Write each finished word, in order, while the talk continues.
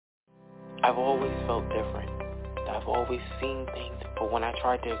I've always felt different. I've always seen things, but when I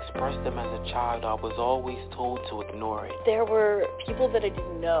tried to express them as a child, I was always told to ignore it. There were people that I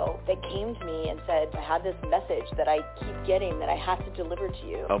didn't know that came to me and said, I have this message that I keep getting that I have to deliver to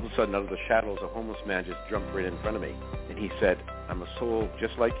you. All of a sudden, out of the shadows, a homeless man just jumped right in front of me, and he said, I'm a soul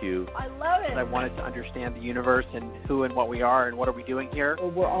just like you. I love it. I wanted to understand the universe and who and what we are and what are we doing here.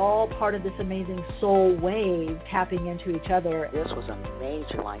 We're all part of this amazing soul wave tapping into each other. This was a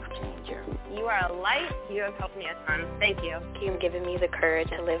major life changer. You are a light. You have helped me a ton. Thank you. You've given me the courage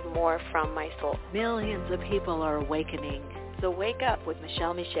to live more from my soul. Millions of people are awakening. So Wake Up with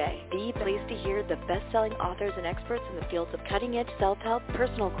Michelle Miche, the place to hear the best-selling authors and experts in the fields of cutting-edge self-help,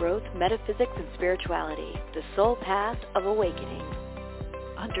 personal growth, metaphysics, and spirituality. The soul path of awakening.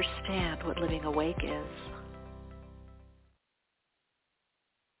 Understand what living awake is.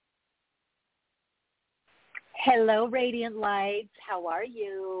 Hello, Radiant Lights. How are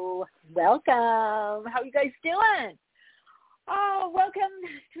you? Welcome. How are you guys doing? Oh, welcome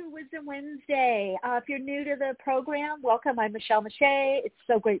to Wisdom Wednesday. If you're new to the program, welcome. I'm Michelle Miche. It's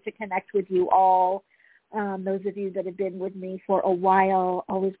so great to connect with you all. Those of you that have been with me for a while,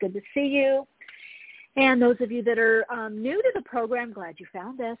 always good to see you. And those of you that are new to the program, glad you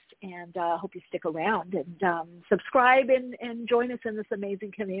found us, and hope you stick around and subscribe and join us in this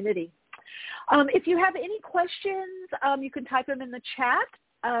amazing community. If you have any questions, you can type them in the chat.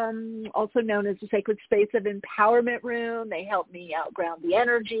 Also known as the Sacred Space of Empowerment Room. They help me outground the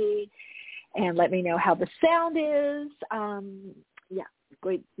energy and let me know how the sound is.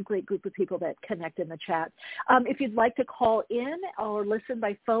 Great group of people that connect in the chat. If you'd like to call in or listen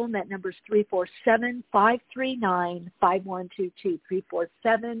by phone, that number is 347-539-5122,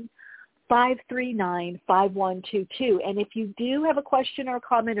 347-539-5122. And if you do have a question or a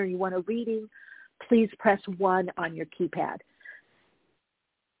comment or you want a reading, please press 1 on your keypad.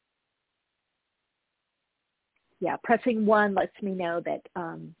 Yeah, pressing 1 lets me know that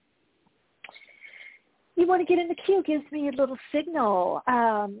you want to get in the queue, gives me a little signal.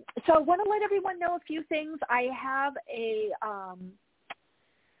 So I want to let everyone know a few things. I have a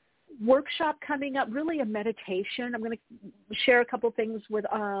workshop coming up, really a meditation. I'm going to share a couple things with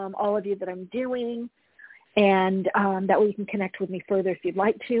all of you that I'm doing, and that way you can connect with me further if you'd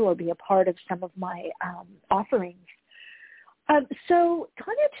like to, or be a part of some of my offerings. So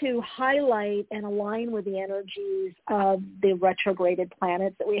kind of to highlight and align with the energies of the retrograded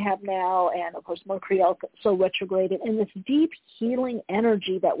planets that we have now, and of course Mercury also retrograded, and this deep healing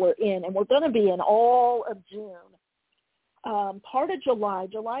energy that we're in, and we're going to be in all of June. Part of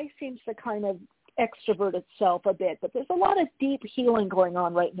July seems to kind of extrovert itself a bit, but there's a lot of deep healing going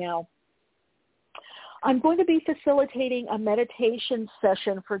on right now. I'm going to be facilitating a meditation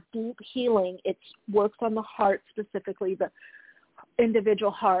session for deep healing. It works on the heart, specifically the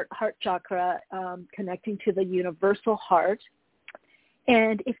individual heart chakra, connecting to the universal heart.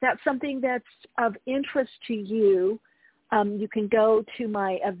 And if that's something that's of interest to you, you can go to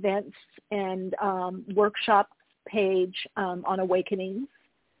my events and workshop page on Awakenings.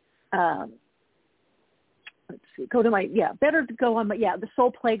 Let's see, go to my, better to go on my, the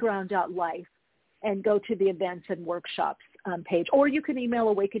soulplayground.life and go to the events and workshops page. Or you can email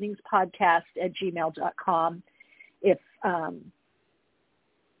awakeningspodcast@gmail.com if,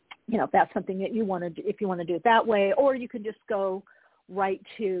 if that's something that you want to do, if you want to do it that way, or you can just go right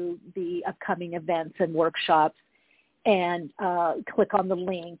to the upcoming events and workshops and click on the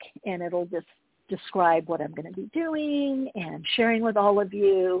link, and it'll just describe what I'm going to be doing and sharing with all of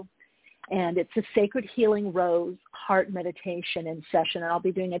you. And it's a Sacred Healing Rose heart meditation and session, and I'll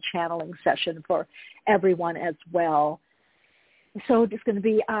be doing a channeling session for everyone as well. So it's going to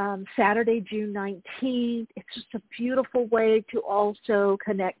be Saturday, June 19th. It's just a beautiful way to also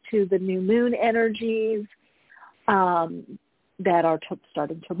connect to the new moon energies that are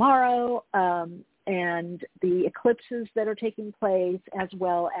starting tomorrow, and the eclipses that are taking place, as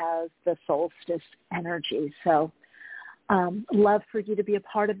well as the solstice energy. So love for you to be a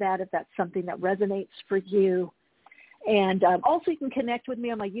part of that if that's something that resonates for you. And also you can connect with me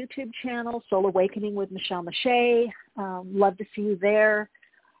on my YouTube channel, Soul Awakening with Michelle Miche. Love to see you there.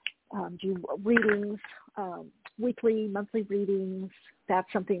 Do readings, weekly, monthly readings.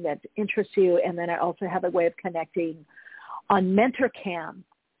 That's something that interests you. And then I also have a way of connecting on MentorCam.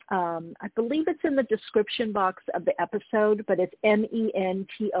 I believe it's in the description box of the episode, but it's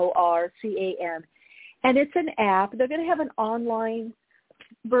MENTORCAM. And it's an app. They're going to have an online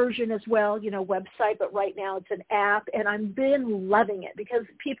version as well, website, but right now it's an app, and I've been loving it because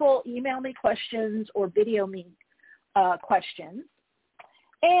people email me questions or video me questions,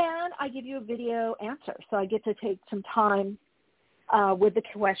 and I give you a video answer. So I get to take some time with the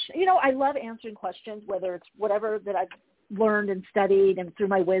question. I love answering questions, whether it's whatever that I've learned and studied and through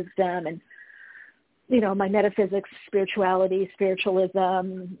my wisdom and, my metaphysics, spirituality,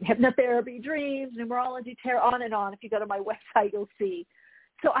 spiritualism, hypnotherapy, dreams, numerology, tarot, on and on. If you go to my website, you'll see.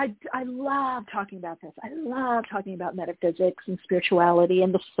 So I love talking about this. I love talking about metaphysics and spirituality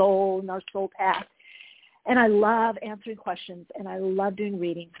and the soul and our soul path. And I love answering questions, and I love doing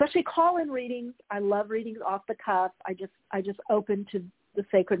readings, especially call-in readings. I love readings off the cuff. I just open to the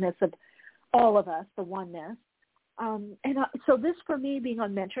sacredness of all of us, the oneness. So this, for me, being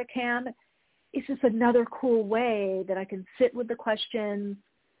on MentorCam, is just another cool way that I can sit with the questions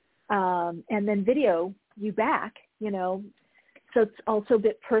and then video you back, So it's also a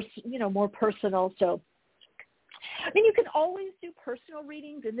bit more personal. So, you can always do personal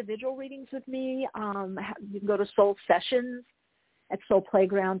readings, individual readings with me. You can go to Soul Sessions at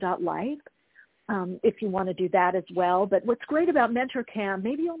soulplayground.life if you want to do that as well. But what's great about MentorCam,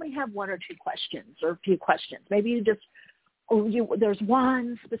 maybe you only have one or two questions or a few questions. Maybe you just there's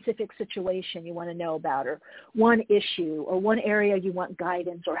one specific situation you want to know about, or one issue, or one area you want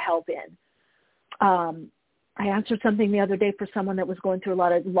guidance or help in. I answered something the other day for someone that was going through a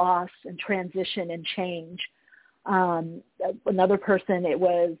lot of loss and transition and change. Another person, it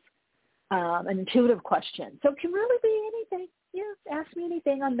was an intuitive question. So it can really be anything. Yes, ask me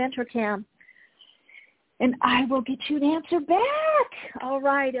anything on MentorCam, and I will get you an answer back. All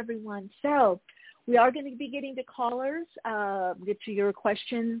right, everyone. So we are going to be getting to callers. Get to your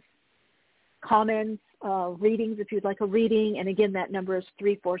questions, comments, readings if you'd like a reading. And again, that number is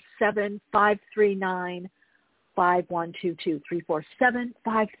 347-539-5122,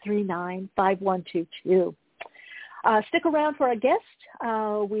 347-539-5122. Stick around for our guest.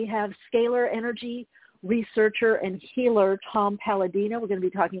 We have Scalar energy researcher and healer Tom Paladino. We're going to be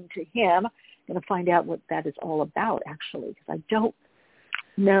talking to him. I'm going to find out what that is all about, actually, because I don't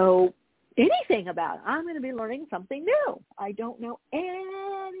know anything about it. I'm going to be learning something new. I don't know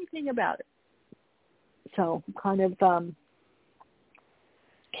anything about it. So I'm kind of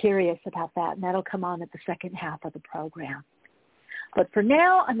curious about that, and that'll come on at the second half of the program. But for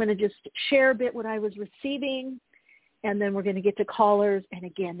now, I'm going to just share a bit what I was receiving, and then we're going to get to callers. And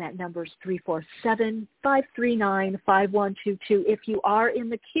again, that number is 347-539-5122. If you are in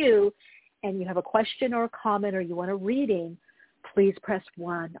the queue and you have a question or a comment or you want a reading, please press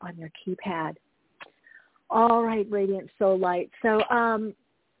 1 on your keypad. All right, Radiant Soul Light. So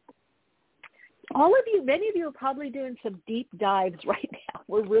many of you are probably doing some deep dives right now.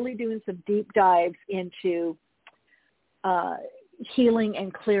 We're really doing some deep dives into healing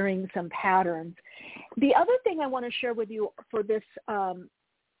and clearing some patterns. The other thing I want to share with you for this,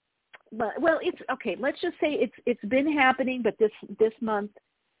 it's okay. Let's just say it's been happening, but this month,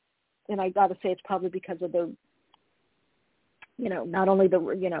 and I got to say it's probably because of the, not only the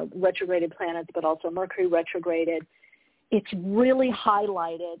retrograded planets, but also Mercury retrograded. It's really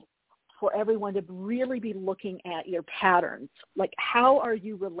highlighted for everyone to really be looking at your patterns. Like, how are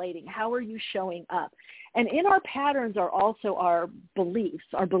you relating? How are you showing up? And in our patterns are also our beliefs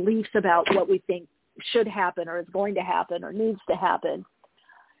about what we think should happen or is going to happen or needs to happen.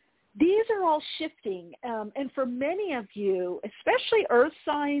 These are all shifting. And for many of you, especially earth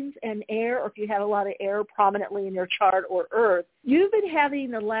signs and air, or if you have a lot of air prominently in your chart or earth, you've been having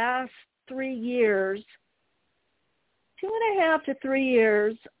the last 3 years, 2.5 to 3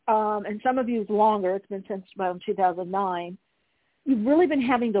 years, and some of you longer, it's been since around 2009, you've really been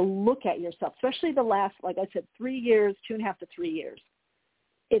having to look at yourself, especially the last, like I said, 3 years, 2.5 to 3 years.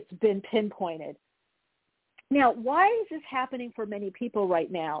 It's been pinpointed. Now, why is this happening for many people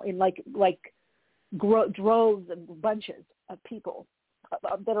right now in like droves and bunches of people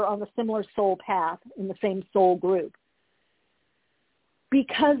that are on a similar soul path in the same soul group?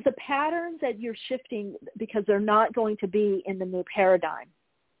 Because the patterns that you're shifting, because they're not going to be in the new paradigm.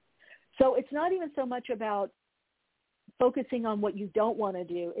 So it's not even so much about focusing on what you don't want to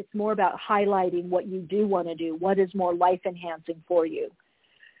do. It's more about highlighting what you do want to do, what is more life-enhancing for you.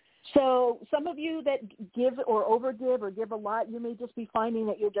 So some of you that give or overgive or give a lot, you may just be finding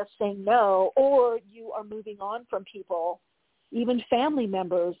that you're just saying no, or you are moving on from people, even family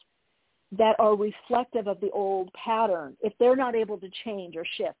members, that are reflective of the old pattern. If they're not able to change or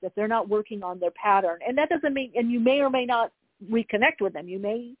shift, if they're not working on their pattern, and that doesn't mean, and you may or may not reconnect with them, you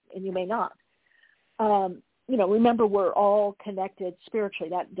may and you may not. Remember, we're all connected spiritually.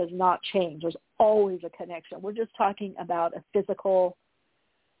 That does not change. There's always a connection. We're just talking about a physical,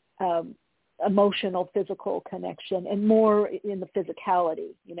 emotional, physical connection, and more in the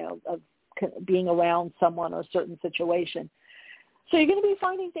physicality, of being around someone or a certain situation. So you're going to be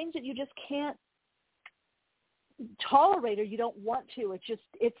finding things that you just can't tolerate or you don't want to.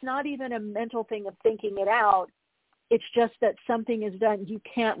 It's not even a mental thing of thinking it out. It's just that something is done. You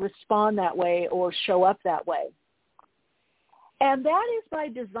can't respond that way or show up that way. And that is by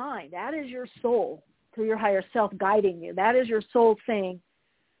design. That is your soul through your higher self guiding you. That is your soul saying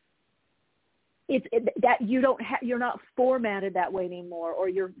that you're not formatted that way anymore, or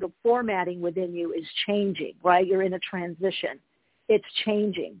the formatting within you is changing, right? You're in a transition. It's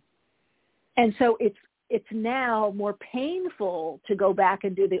changing. And so it's now more painful to go back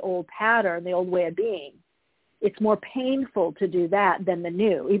and do the old pattern, the old way of being. It's more painful to do that than the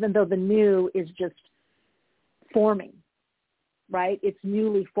new, even though the new is just forming, right? It's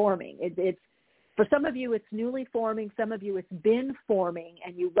newly forming. It's for some of you, it's newly forming. Some of you, it's been forming,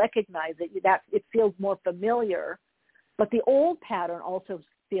 and you recognize it. It feels more familiar, but the old pattern also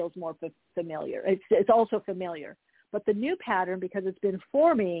feels more familiar. It's also familiar, but the new pattern, because it's been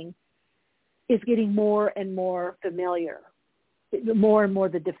forming, is getting more and more familiar, more and more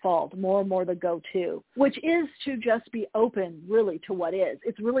the default, more and more the go-to, which is to just be open really to what is.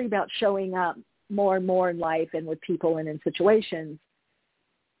 It's really about showing up more and more in life and with people and in situations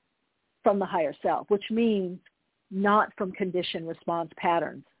from the higher self, which means not from conditioned response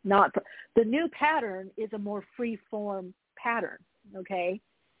patterns. The new pattern is a more free-form pattern, okay?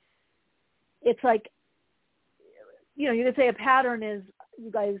 It's like, you can say a pattern is you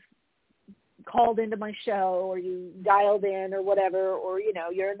guys called into my show, or you dialed in, or whatever, or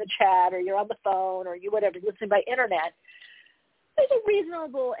you're in the chat, or you're on the phone, or you whatever, listening by internet. There's a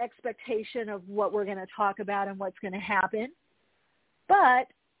reasonable expectation of what we're going to talk about and what's going to happen, but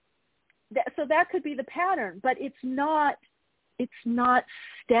so that could be the pattern. But it's not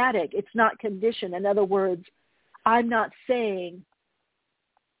static. It's not conditioned. In other words, I'm not saying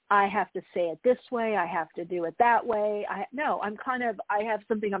I have to say it this way, I have to do it that way. I have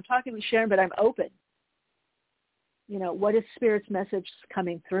something I'm talking to Sharon, but I'm open. What is Spirit's message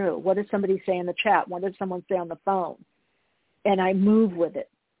coming through? What does somebody say in the chat? What does someone say on the phone? And I move with it.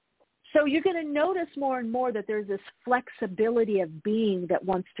 So you're going to notice more and more that there's this flexibility of being that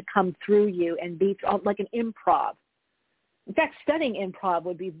wants to come through you and be like an improv. In fact, studying improv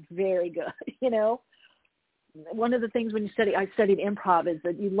would be very good, One of the things I studied improv is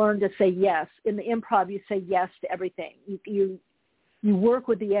that you learn to say yes. In the improv, you say yes to everything. You work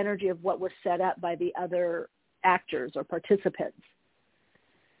with the energy of what was set up by the other actors or participants.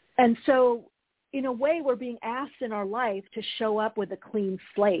 And so, in a way, we're being asked in our life to show up with a clean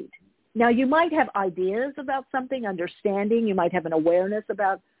slate. Now, you might have ideas about something, understanding. You might have an awareness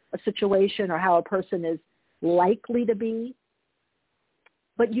about a situation or how a person is likely to be,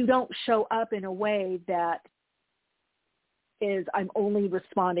 but you don't show up in a way that is, I'm only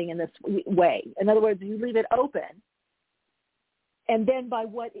responding in this way. In other words, you leave it open. And then by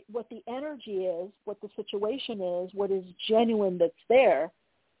what the energy is, what the situation is, what is genuine that's there,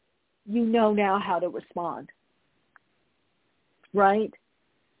 you know now how to respond. Right?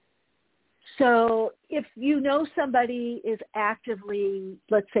 So if somebody is actively,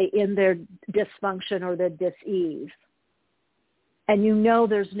 let's say, in their dysfunction or their dis-ease, and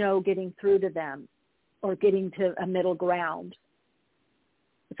there's no getting through to them or getting to a middle ground,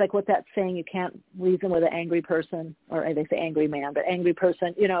 it's like what that saying, you can't reason with an angry person, or they say angry man, but angry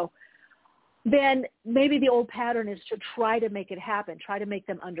person, then maybe the old pattern is to try to make it happen, try to make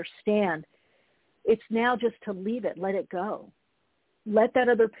them understand. It's now just to leave it, let it go. Let that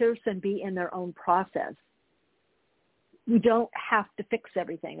other person be in their own process. You don't have to fix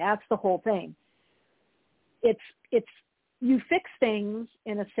everything. That's the whole thing. It's you fix things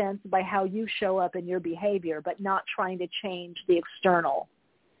in a sense by how you show up in your behavior, but not trying to change the external.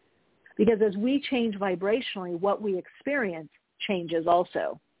 Because as we change vibrationally, what we experience changes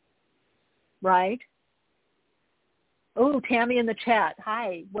also. Right? Oh, Tammy in the chat.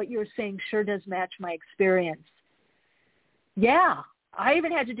 Hi. What you're saying sure does match my experience. Yeah. I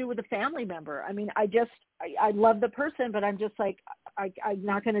even had to do with a family member. I mean, I love the person, but I'm just like, I'm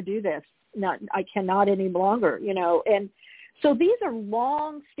not going to do this. I cannot any longer, And so these are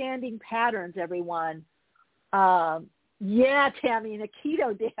long-standing patterns, everyone. Yeah, Tammy, in a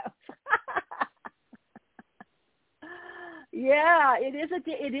keto dance. Yeah,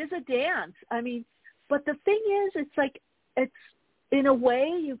 it is a dance. I mean, but the thing is, it's in a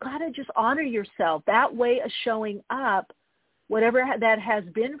way you got to just honor yourself. That way of showing up, whatever that has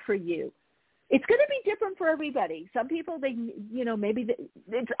been for you, it's going to be different for everybody. Some people,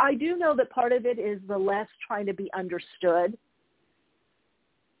 I do know that part of it is the less trying to be understood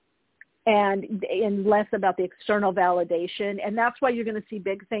and less about the external validation. And that's why you're going to see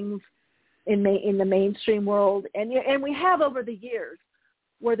big things in the mainstream world. And we have over the years,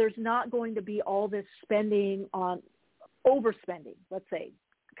 where there's not going to be all this spending on overspending, let's say,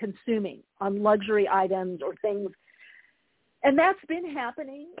 consuming on luxury items or things. And that's been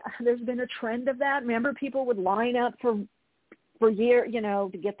happening. There's been a trend of that. Remember, people would line up for year,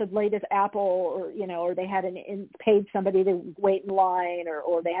 to get the latest Apple, or they had paid somebody to wait in line,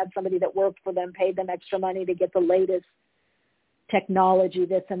 or they had somebody that worked for them, paid them extra money to get the latest technology,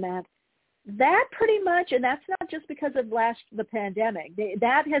 this and that. That pretty much, and that's not just because of the pandemic.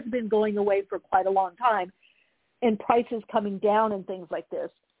 That has been going away for quite a long time, and prices coming down and things like this.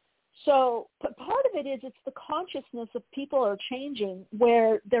 So but part of it is it's the consciousness of people are changing,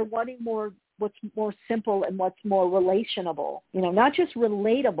 where they're wanting what's more simple and what's more relationable. Not just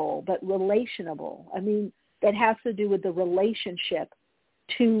relatable, but relationable. I mean, that has to do with the relationship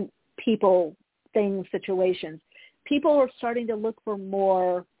to people, things, situations. People are starting to look for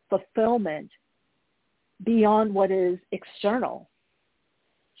more fulfillment beyond what is external.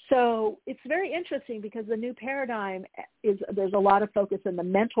 So it's very interesting because the new paradigm is there's a lot of focus in the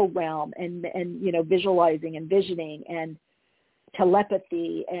mental realm and visualizing and visioning and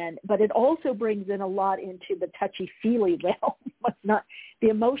telepathy, but it also brings in a lot into the touchy-feely realm, not the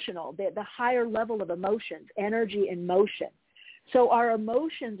emotional, the higher level of emotions, energy and motion. So our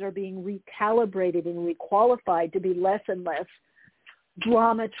emotions are being recalibrated and requalified to be less and less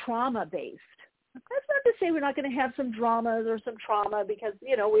trauma-based. That's not to say we're not going to have some dramas or some trauma because,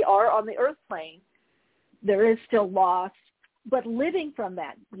 we are on the earth plane. There is still loss, but living from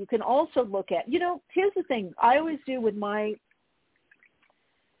that, you can also look at, here's the thing I always do with my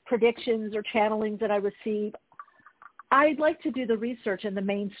predictions or channelings that I receive. I'd like to do the research in the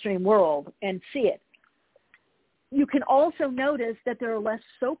mainstream world and see it. You can also notice that there are less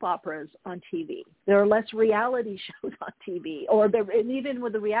soap operas on TV. There are less reality shows on TV, and even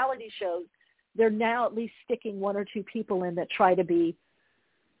with the reality shows, they're now at least sticking one or two people in that try to be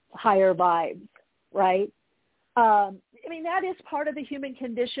higher vibes, right? That is part of the human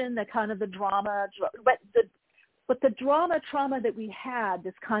condition, the kind of the drama, but the trauma that we had,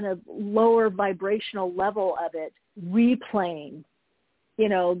 this kind of lower vibrational level of it, replaying,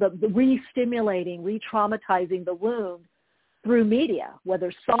 the re-stimulating, re-traumatizing the wound through media,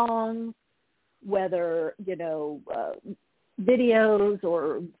 whether songs, whether, videos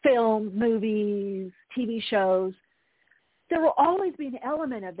or films, movies, TV shows. There will always be an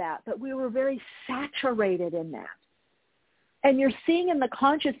element of that, but we were very saturated in that. And you're seeing in the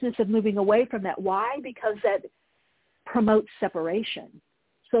consciousness of moving away from that. Why? Because that promotes separation.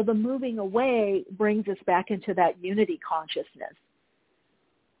 So the moving away brings us back into that unity consciousness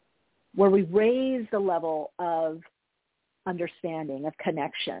where we raise the level of understanding, of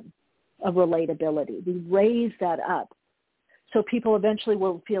connection, of relatability. We raise that up. So people eventually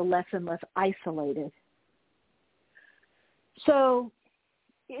will feel less and less isolated. So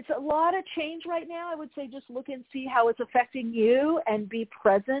it's a lot of change right now. I would say just look and see how it's affecting you and be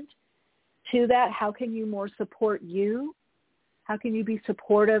present to that. How can you more support you? How can you be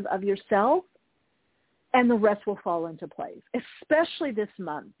supportive of yourself? And the rest will fall into place, especially this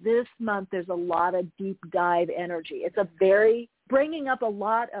month. This month, there's a lot of deep dive energy. It's bringing up a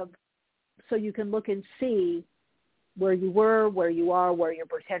lot of, so you can look and see where you were, where you are, where you're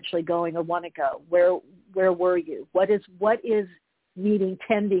potentially going or want to go. Where were you? What is needing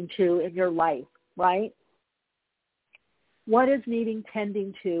tending to in your life, right? What is needing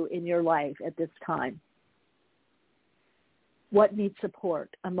tending to in your life at this time? What needs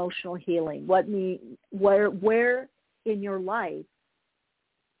support, emotional healing? Where in your life,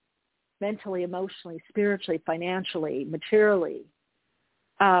 mentally, emotionally, spiritually, financially, materially,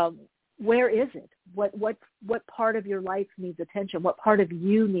 where is it? What part of your life needs attention? What part of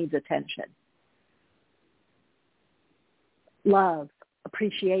you needs attention? Love,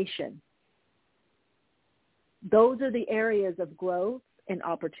 appreciation. Those are the areas of growth and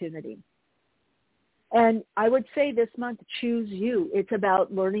opportunity. And I would say this month, choose you. It's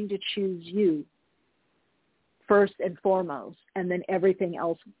about learning to choose you first and foremost, and then everything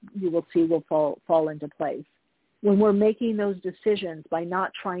else you will see will fall into place. When we're making those decisions by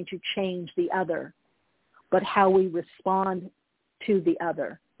not trying to change the other, but how we respond to the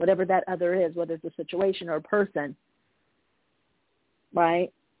other, whatever that other is, whether it's a situation or a person,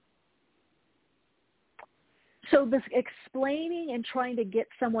 right? So this explaining and trying to get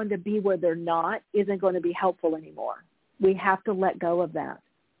someone to be where they're not isn't going to be helpful anymore. We have to let go of that.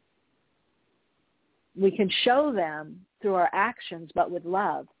 We can show them through our actions, but with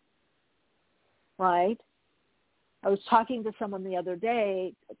love, right? I was talking to someone the other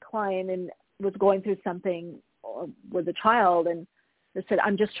day, a client, and was going through something with a child, and they said,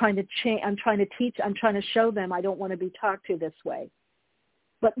 I'm just trying to change, I'm trying to teach, I'm trying to show them I don't want to be talked to this way.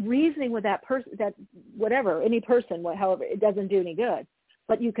 But reasoning with that person, that whatever, any person, however, it doesn't do any good.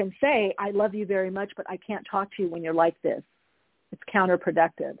 But you can say, I love you very much, but I can't talk to you when you're like this. It's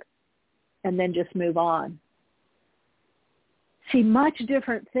counterproductive. And then just move on. See, much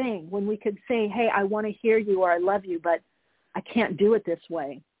different thing when we could say, hey, I want to hear you or I love you, but I can't do it this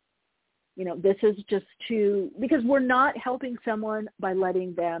way. You know, this is just too, because we're not helping someone by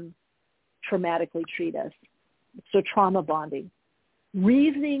letting them traumatically treat us. So trauma bonding.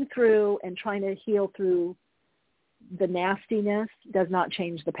 Reasoning through and trying to heal through the nastiness does not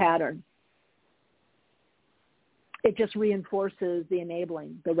change the pattern. It just reinforces the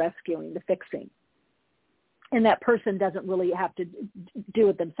enabling, the rescuing, the fixing. And that person doesn't really have to do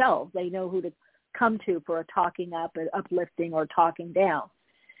it themselves. They know who to come to for a talking up, an uplifting, or talking down.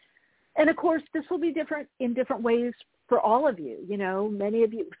 And of course, this will be different in different ways for all of you. You know, many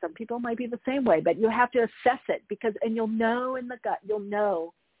of you, some people might be the same way, but you have to assess it because, and you'll know in the gut, you'll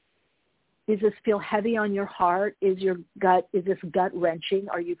know, does this feel heavy on your heart? Is this gut wrenching?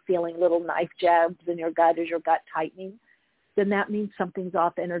 Are you feeling little knife jabs in your gut? Is your gut tightening? Then that means something's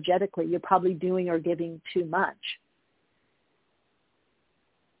off energetically. You're probably doing or giving too much.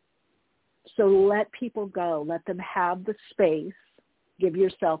 So let people go. Let them have the space. Give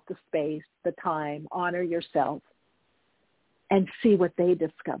yourself the space, the time, honor yourself, and see what they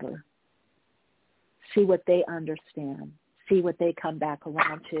discover. See what they understand. See what they come back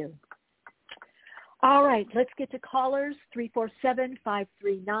around to. All right, let's get to callers,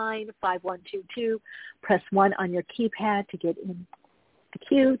 347-539-5122. Press 1 on your keypad to get in the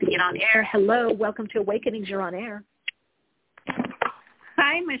queue, to get on air. Hello, welcome to Awakenings. You're on air.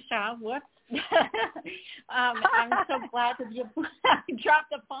 Hi, Michelle. Whoops. I'm so glad that you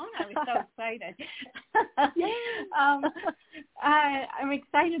dropped the phone. I was so excited. I'm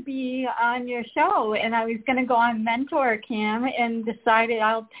excited to be on your show, and I was going to go on Mentor Cam and decided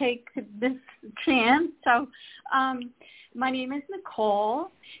I'll take this chance. So my name is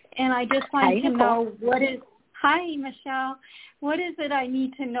Nicole, and I just wanted to know Hi, Michelle. What is it I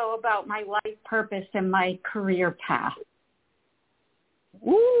need to know about my life purpose and my career path?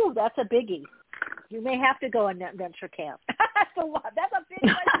 Ooh, that's a biggie. You may have to go on that venture camp. That's a big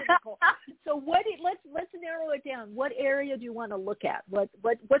question, Nicole. So let's narrow it down. What area do you want to look at? What's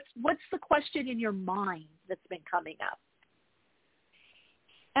the question in your mind that's been coming up?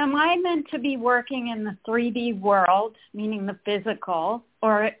 Am I meant to be working in the 3D world, meaning the physical,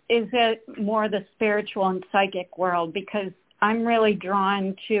 or is it more the spiritual and psychic world? Because I'm really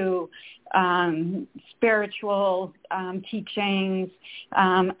drawn to spiritual teachings.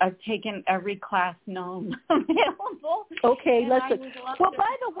 I've taken every class known available. Okay, listen. Well,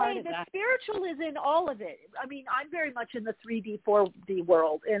 by the way, the spiritual is in all of it. I mean, I'm very much in the 3D, 4D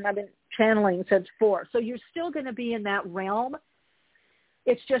world, and I've been channeling since 4. So you're still going to be in that realm.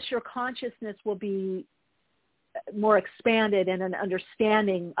 It's just your consciousness will be more expanded in an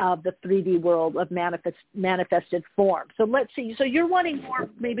understanding of the 3D world of manifested form. So let's see. So you're wanting more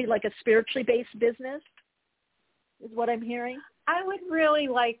maybe like a spiritually based business is what I'm hearing? I would really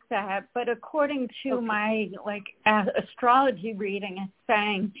like that, but according to my astrology reading, it's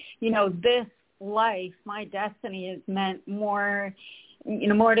saying, this life, my destiny is meant more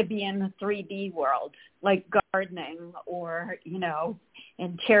to be in the 3D world, like gardening or,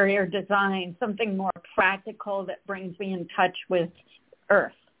 interior design, something more practical that brings me in touch with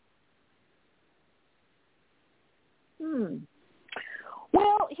Earth.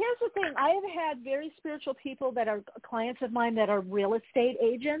 Well, here's the thing. I have had very spiritual people that are clients of mine that are real estate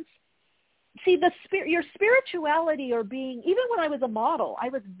agents. See, your spirituality or being, even when I was a model, I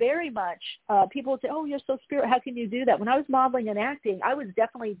was very much, people would say, oh, you're so spiritual. How can you do that? When I was modeling and acting, I was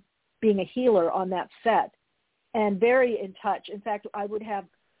definitely being a healer on that set and very in touch. In fact, I would have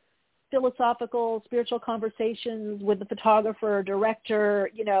philosophical, spiritual conversations with the photographer or director,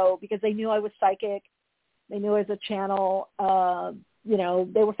 because they knew I was psychic. They knew I was a channel.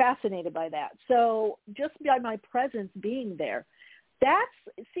 They were fascinated by that. So just by my presence being there,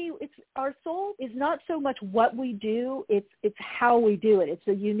 it's our soul is not so much what we do, it's how we do it. It's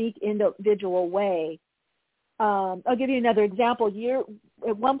a unique individual way. I'll give you another example.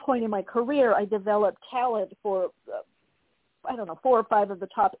 At one point in my career, I developed talent for, 4 or 5 of the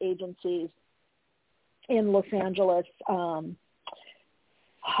top agencies in Los Angeles and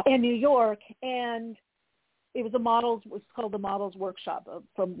New York, and it was called the Models Workshop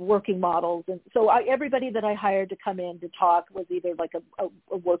from working models. And so everybody that I hired to come in to talk was either like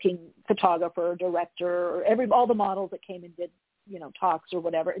a working photographer or director, or all the models that came and did, talks or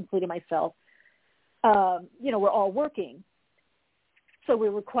whatever, including myself, were all working. So we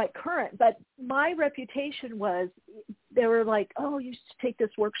were quite current. But my reputation was, they were like, oh, you should take this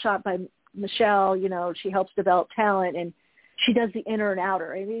workshop by Michelle. You know, she helps develop talent, and she does the inner and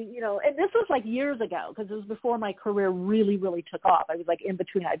outer. I mean, you know, and this was like years ago, because it was before my career really, really took off. I was like in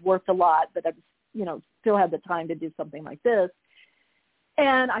between. I'd worked a lot, but I was, you know, still had the time to do something like this.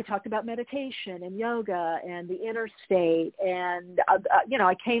 And I talked about meditation and yoga and the inner state. And, you know,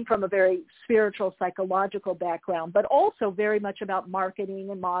 I came from a very spiritual, psychological background, but also very much about marketing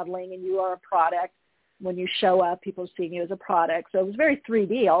and modeling. And you are a product. When you show up, people are seeing you as a product. So it was very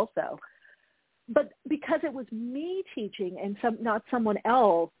 3D also. But because it was me teaching and not someone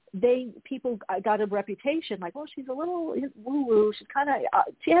else, I got a reputation like, oh, she's a little woo-woo. She's kind of,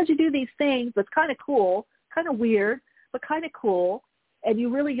 she has you do these things, but it's kind of cool, kind of weird, but kind of cool. And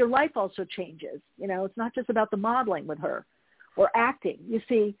your life also changes. You know, it's not just about the modeling with her or acting, you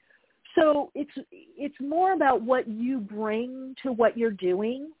see. So it's more about what you bring to what you're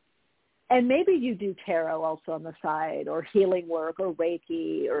doing. And maybe you do tarot also on the side, or healing work, or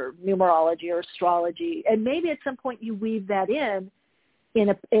Reiki, or numerology, or astrology. And maybe at some point you weave that in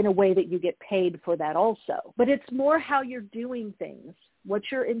a way that you get paid for that also. But it's more how you're doing things.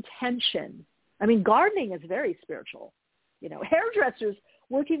 What's your intention? I mean, gardening is very spiritual. You know, hairdressers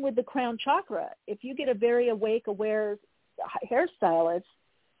working with the crown chakra. If you get a very awake, aware hairstylist,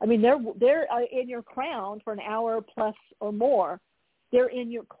 I mean, they're in your crown for an hour plus or more. They're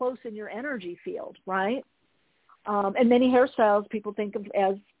close in your energy field, right? And many hairstyles people think of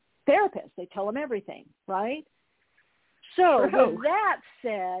as therapists. They tell them everything, right? So with that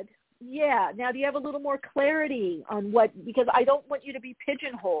said, yeah. Now, do you have a little more clarity on because I don't want you to be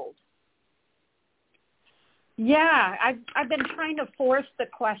pigeonholed. Yeah, I've been trying to force the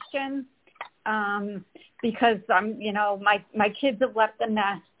question because you know, my kids have left the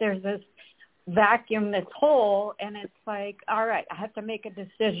nest. There's this vacuum, this hole, and it's like, all right, I have to make a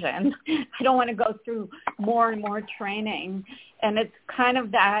decision. I don't want to go through more and more training, and it's kind of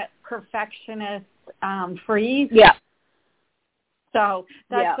that perfectionist freeze. Yeah. So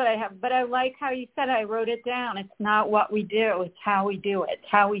that's what I have. But I like how you said, I wrote it down. It's not what we do, it's how we do it. It's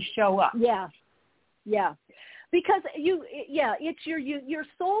how we show up. Yeah. Yeah. Because it's your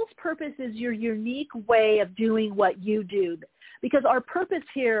soul's purpose is your unique way of doing what you do. Because our purpose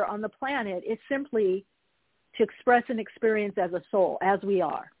here on the planet is simply to express and experience as a soul, as we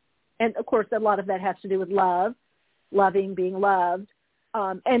are. And, of course, a lot of that has to do with love, loving, being loved,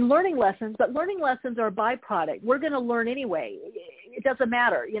 and learning lessons. But learning lessons are a byproduct. We're going to learn anyway. It doesn't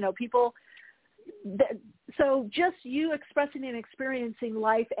matter. You know, people so just you expressing and experiencing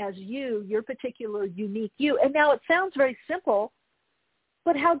life as your particular unique you. And now it sounds very simple,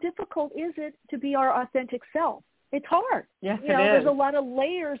 but how difficult is it to be our authentic self? It's hard. Yes, it is. There's a lot of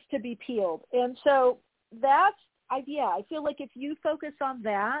layers to be peeled. And so I feel like if you focus on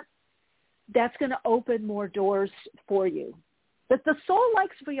that, that's going to open more doors for you. But the soul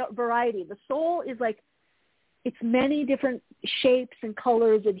likes variety. The soul is like, it's many different shapes and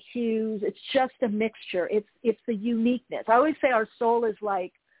colors and hues. It's just a mixture. It's the uniqueness. I always say our soul is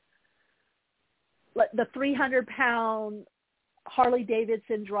like the 300-pound Harley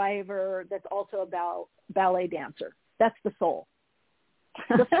Davidson driver that's also a ballet dancer. That's the soul.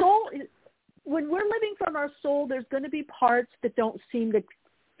 The soul is, when we're living from our soul, there's going to be parts that don't seem to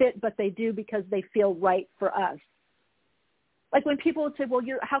fit, but they do because they feel right for us. Like when people would say, well,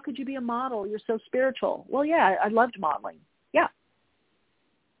 how could you be a model? You're so spiritual. Well, yeah, I loved modeling. Yeah.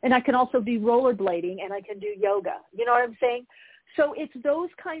 And I can also do rollerblading, and I can do yoga. You know what I'm saying? So it's those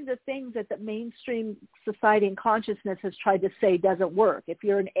kinds of things that the mainstream society and consciousness has tried to say doesn't work. If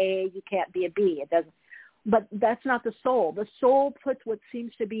you're an A, you can't be a B. It doesn't. But that's not the soul. The soul puts what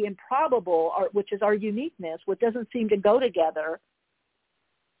seems to be improbable, which is our uniqueness, what doesn't seem to go together,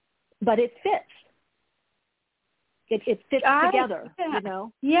 but it fits. It fits together, you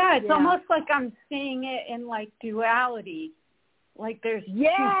know? Yeah, it's almost like I'm seeing it in like duality. Like there's two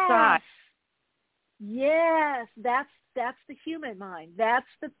sides. Yes, that's the human mind. That's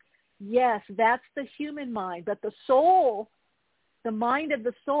the human mind. But the soul, the mind of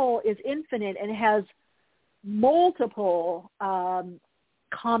the soul is infinite and has multiple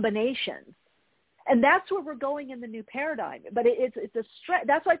combinations. And that's where we're going in the new paradigm. But it's a stretch.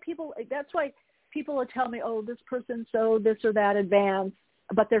 That's why people will tell me, oh, this person's so this or that advanced,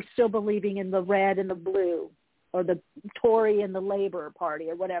 but they're still believing in the red and the blue, or the Tory and the Labor Party,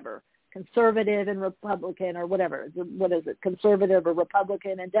 or whatever, conservative and Republican, or whatever. What is it? Conservative or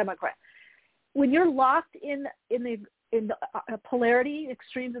Republican and Democrat. When you're locked in the polarity,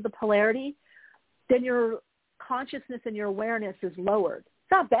 extremes of the polarity, then your consciousness and your awareness is lowered.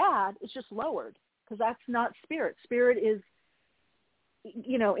 It's not bad. It's just lowered, because that's not spirit. Spirit is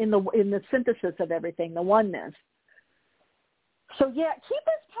you know, in the synthesis of everything, the oneness. So yeah, keep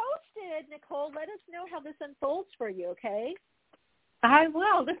us posted, Nicole. Let us know how this unfolds for you, okay? I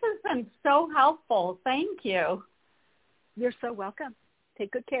will. This has been so helpful. Thank you. You're so welcome.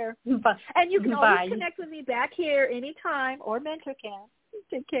 Take good care. Bye. And you can always connect with me back here anytime, or Mentor can.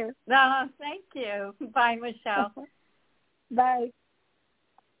 Take care. Thank you. Bye, Michelle. Bye.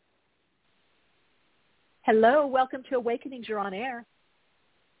 Hello. Welcome to Awakenings. You're on air.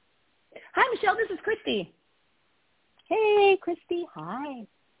 Hi, Michelle. This is Christy. Hey, Christy. Hi.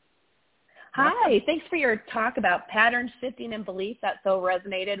 Hi. Thanks for your talk about patterns shifting and belief. That so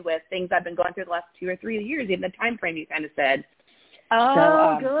resonated with things I've been going through the last 2 or 3 years, even the time frame you kind of said.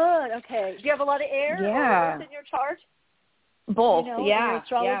 Oh, so, good. Okay. Do you have a lot of air in your chart? Both. You know, yeah.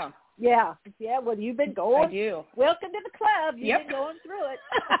 Yeah. Well, you've been going. I do. Welcome to the club. You've been going through it.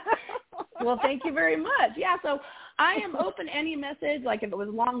 Well, thank you very much. Yeah. So I am open to any message, like if it was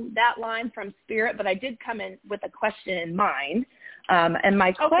along that line from Spirit, but I did come in with a question in mind. And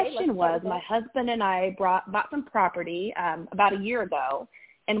my question was, my husband and I bought some property about a year ago,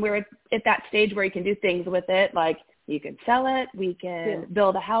 and we're at that stage where you can do things with it, like you can sell it, we can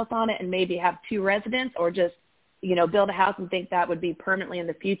build a house on it, and maybe have 2 residents, or just, you know, build a house and think that would be permanently in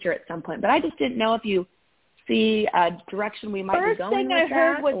the future at some point. But I just didn't know if you see a direction we might be going with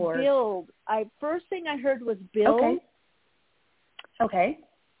that. First thing I heard was build. Okay.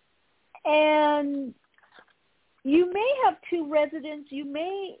 And you may have 2 residents.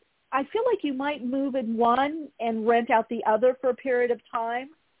 I feel like you might move in one and rent out the other for a period of time,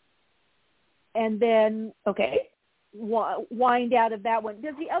 and then wind out of that one.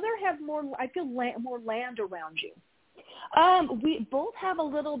 Does the other have more? I feel more land around you. We both have a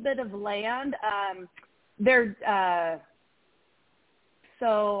little bit of land. But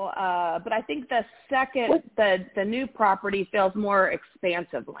I think the second, the new property feels more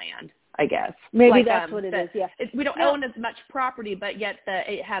expansive land, I guess. Maybe that's what it is, yeah. We don't own as much property, but yet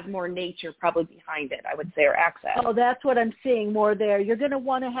it has more nature probably behind it, I would say, or access. Oh, that's what I'm seeing more there. You're going to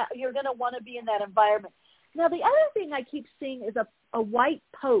want to be in that environment. Now, the other thing I keep seeing is a white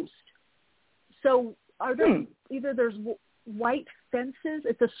post. So are there either there's white fences,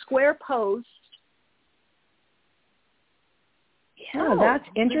 it's a square post. Yeah, that's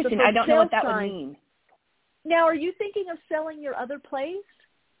interesting. I don't know what that would mean. Now, are you thinking of selling your other place?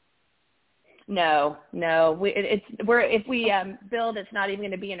 No. If we build, it's not even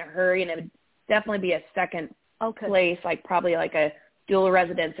going to be in a hurry, and it would definitely be a second place, like probably like a dual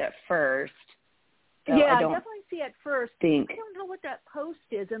residence at first. So I definitely see at first. I don't know what that post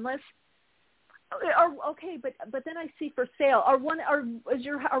is, unless. But then I see for sale. Are one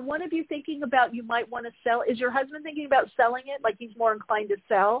of you thinking about you might want to sell? Is your husband thinking about selling it? Like he's more inclined to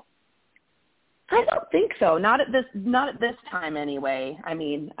sell? I don't think so. Not at this time anyway. I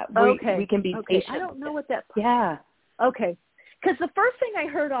mean, we can be patient. I don't know what that. Yeah. Okay. Because the first thing I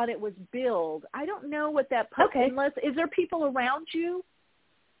heard on it was build. I don't know what that. Unless is there people around you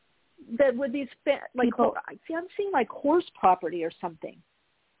that would these people? See, I'm seeing like horse property or something.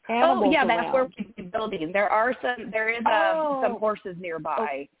 Animals that's around. where we'd be building. There is some horses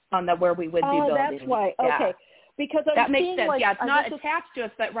nearby on where we would be building. Oh, that's why. Yeah. Okay. Because that makes sense. Like, it's not attached to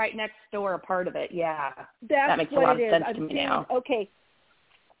us, but right next door, a part of it. Yeah. That makes a lot of sense to me now. Okay.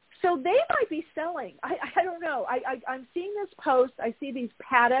 So they might be selling. I don't know. I'm seeing this post. I see these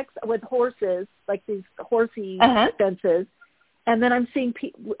paddocks with horses, like these horsey fences. And then I'm seeing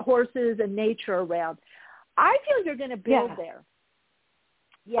horses and nature around. I feel you're going to build there.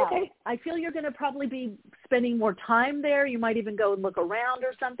 Yeah, I feel you're going to probably be spending more time there. You might even go and look around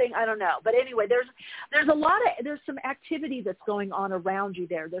or something. I don't know. But anyway, there's some activity that's going on around you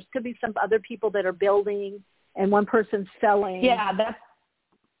there. There could be some other people that are building and one person selling. Yeah, that's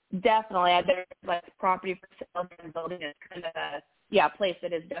definitely. There's like property for sale and building is kind of a place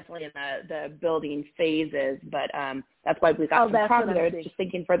that is definitely in the building phases. But that's why we got some property there. Just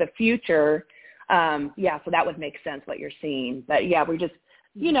thinking for the future. So that would make sense what you're seeing. But yeah, we're just.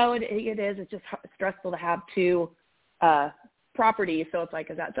 It is. It's just stressful to have 2 properties. So it's like,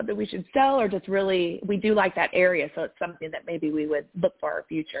 is that something we should sell, or just really, we do like that area, so it's something that maybe we would look for our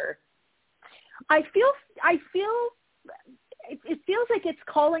future. I feel it feels like it's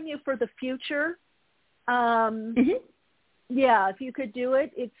calling you for the future. Yeah, if you could do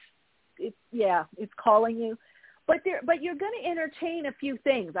it, it's calling you. But you're going to entertain a few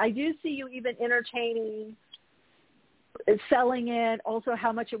things. I do see you even entertaining selling it, also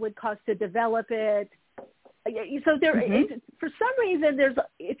how much it would cost to develop it. So for some reason,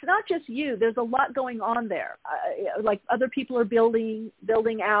 it's not just you. There's a lot going on there. Like other people are building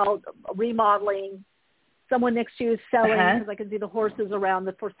out, remodeling. Someone next to you is selling, because I can see the horses around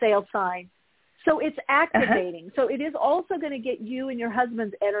the for sale sign. So it's activating. So it is also going to get you and your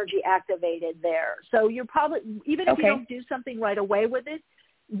husband's energy activated there. So you're probably, even if you don't do something right away with it,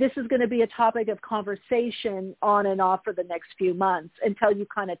 this is going to be a topic of conversation on and off for the next few months until you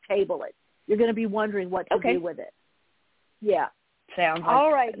kind of table it. You're going to be wondering what to do with it. Yeah. Sounds like,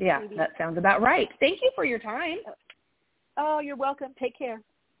 all right. Yeah, sweetie. That sounds about right. Thank you for your time. Oh, you're welcome. Take care.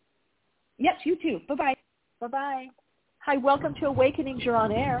 Yes, you too. Bye-bye. Bye-bye. Hi, welcome to Awakenings. You're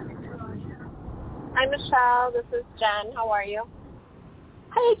on air. Hi, Michelle. This is Jen. How are you?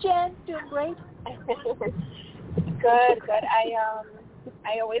 Hey, Jen. Doing great. Good.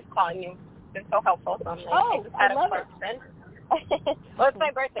 I always call you. It's been so helpful. So I'm like, I love it. Well, it's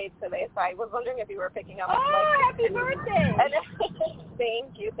my birthday today, so I was wondering if you were picking up. Oh, happy birthday!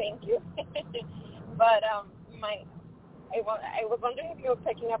 Thank you. But I was wondering if you were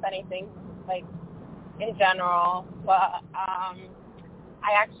picking up anything, like, in general. But I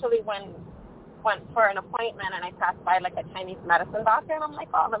actually went for an appointment, and I passed by, like, a Chinese medicine doctor, and I'm like,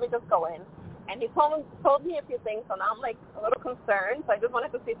 oh, let me just go in. And he told me a few things, so now I'm, like, a little concerned. So I just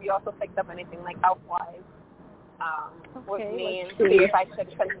wanted to see if you also picked up anything, like, health-wise with me, and see if I should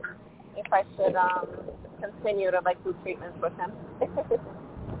continue to, like, do treatments with him.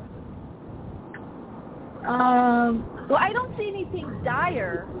 Well, I don't see anything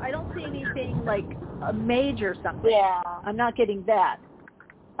dire. I don't see anything, like, a major something. Yeah. I'm not getting that.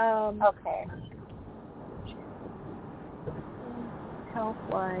 Okay.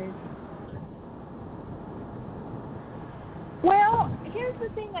 Health-wise. Well, here's the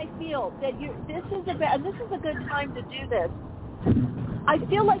thing I feel, that this is a good time to do this. I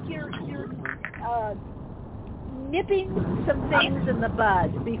feel like you're nipping some things in the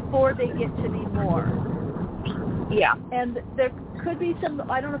bud before they get to be more. Yeah. And there could be some,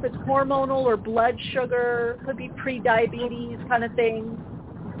 I don't know if it's hormonal or blood sugar, could be pre-diabetes kind of thing.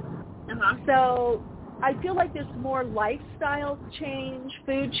 So I feel like there's more lifestyle change,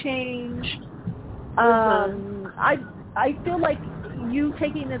 food change. I feel like you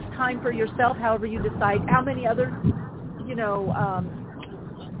taking this time for yourself, however you decide, how many other,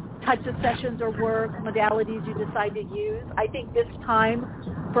 types of sessions or work, modalities you decide to use. I think this time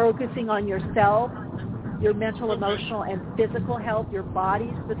focusing on yourself, your mental, emotional, and physical health, your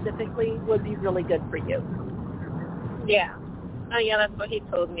body specifically, would be really good for you. Yeah. Oh, yeah, that's what he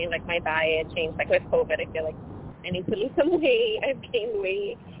told me. Like, my diet changed. Like, with COVID, I feel like I need to lose some weight. I've gained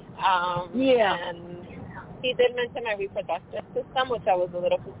weight. And he did mention my reproductive system, which I was a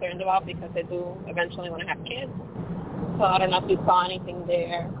little concerned about because I do eventually want to have kids. So I don't know if you saw anything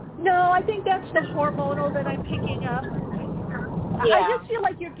there. No, I think that's the hormonal that I'm picking up. Yeah. I just feel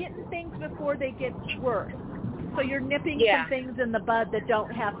like you're getting things before they get worse. So you're nipping some things in the bud that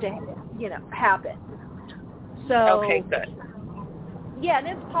don't have to, happen. So okay, good. Yeah, and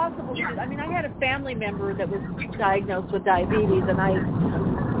it's possible because, I had a family member that was diagnosed with diabetes, and I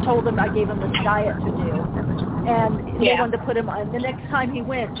told him, I gave him this diet to do. And they wanted to put him on. The next time he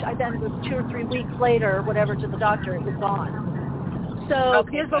went, I then it was 2 or 3 weeks later or whatever to the doctor, it was gone. So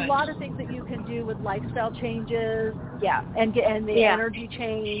there's a lot of things that you can do with lifestyle changes, and the energy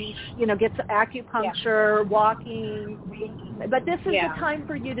change, get some acupuncture, walking. But this is the time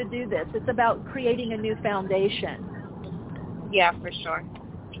for you to do this. It's about creating a new foundation. Yeah, for sure.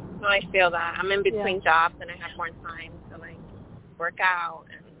 No, I feel that. I'm in between jobs, and I have more time to, like, work out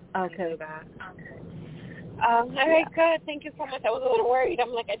and do that. All right, good. Thank you so much. I was a little worried.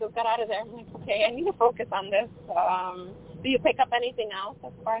 I'm like, I just got out of there. I'm like, okay, I need to focus on this. Do you pick up anything else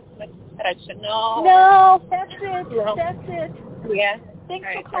as far as, like, that I should know? No, that's it. No. That's it. Yeah. Thanks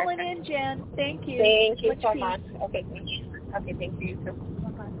for calling in, Jen. Thank you. Thank you so much. Okay, thank you. Okay, thank you. You too.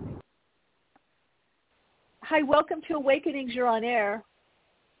 Bye-bye. Hi, welcome to Awakenings. You're on air.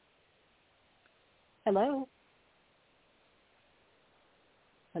 Hello.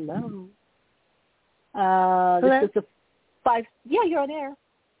 Hello. This is a 5. Yeah, you're on air.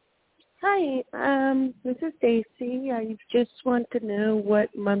 Hi, this is Stacy. I just want to know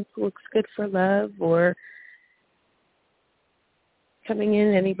what month looks good for love or coming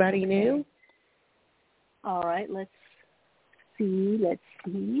in. Anybody new? All right, let's see.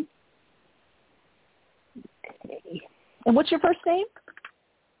 Okay. And what's your first name?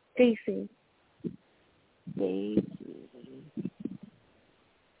 Stacy. Stacy.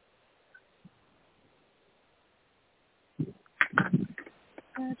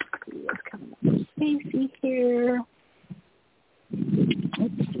 Let's see what's coming up for Stacy here.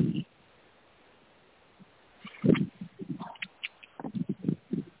 Let's see.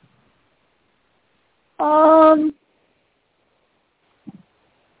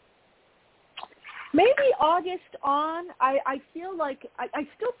 Maybe August on. I feel like I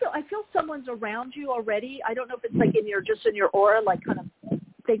feel someone's around you already. I don't know if it's like in your aura, like kind of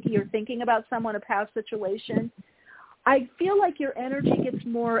thinking about someone, a past situation. I feel like your energy gets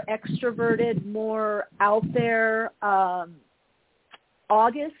more extroverted, more out there.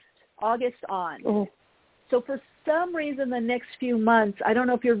 August on. Oh. So for some reason, the next few months, I don't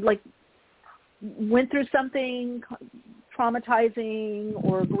know if you're like went through something traumatizing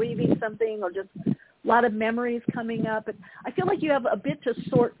or grieving something or just a lot of memories coming up. But I feel like you have a bit to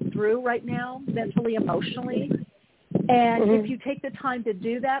sort through right now, mentally, emotionally. And if you take the time to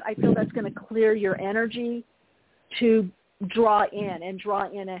do that, I feel that's going to clear your energy to draw in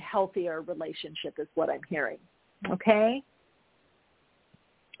a healthier relationship is what I'm hearing. Okay?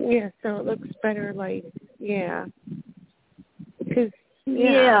 Yeah, so it looks better, like, yeah. Because,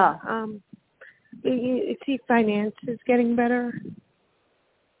 you see finances getting better?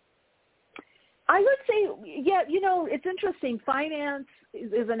 I would say, yeah, it's interesting. Finance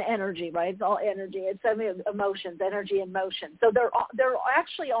is an energy, right? It's all energy. It's emotions, energy and motion. So they're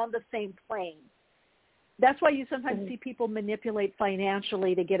actually on the same plane. That's why you sometimes see people manipulate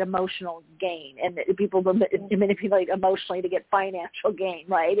financially to get emotional gain, and people manipulate emotionally to get financial gain,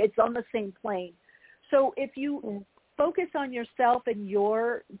 right? It's on the same plane. So if you focus on yourself and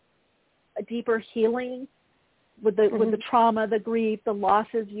your deeper healing with the trauma, the grief, the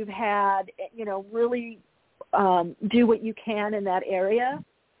losses you've had, really do what you can in that area.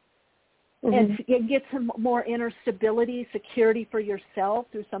 And get some more inner stability, security for yourself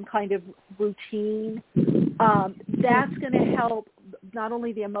through some kind of routine. That's going to help not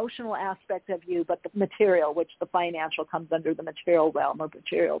only the emotional aspect of you, but the material, which the financial comes under the material realm or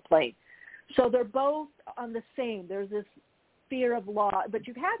material plane. So they're both on the same. There's this fear of loss, but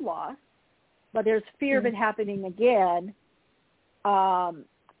you've had loss, but there's fear of it happening again.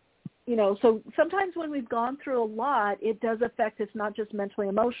 So sometimes when we've gone through a lot, it does affect us not just mentally,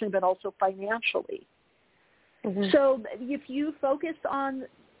 emotionally, but also financially. So if you focus on,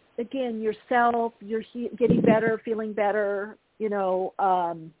 again, yourself, you're getting better, feeling better,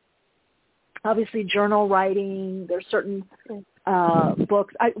 obviously journal writing, there's certain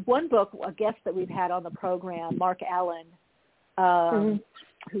books. One book, a guest that we've had on the program, Mark Allen,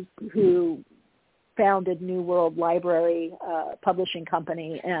 who founded New World Library publishing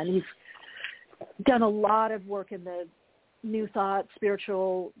company, and he's done a lot of work in the New Thought,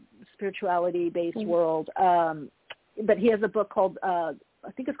 spirituality-based world. But he has a book called, I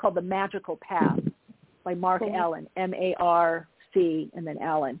think it's called The Magical Path by Mark Allen, M-A-R-C, and then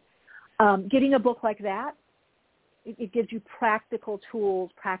Allen. Getting a book like that, it gives you practical tools,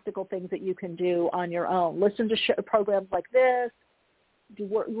 practical things that you can do on your own. Listen to programs like this, do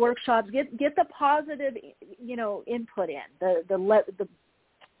workshops, get the positive, input in, the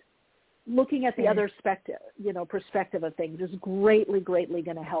looking at the other perspective of things is greatly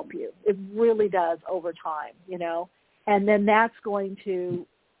going to help you. It really does over time, and then that's going to,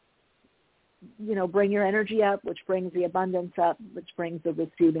 bring your energy up, which brings the abundance up, which brings the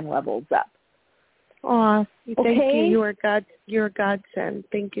receiving levels up. Oh, thank you. You're a godsend.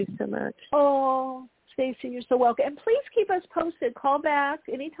 Thank you so much. Oh, Stacey, you're so welcome. And please keep us posted. Call back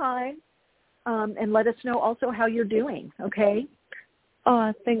anytime and let us know also how you're doing, okay?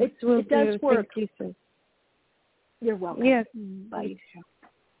 Oh, thanks. It does work. Thank you. You're welcome. Yes. Bye.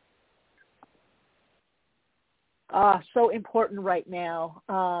 So important right now.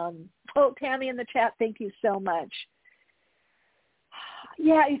 Tammy in the chat, thank you so much.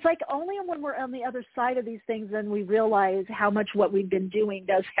 Yeah, it's like only when we're on the other side of these things then we realize how much what we've been doing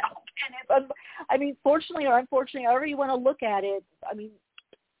does help. And fortunately or unfortunately, however you want to look at it,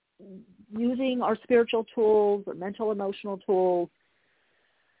 using our spiritual tools or mental, emotional tools,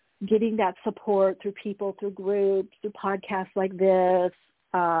 getting that support through people, through groups, through podcasts like this,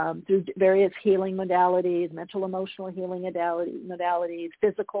 through various healing modalities, mental, emotional healing modalities,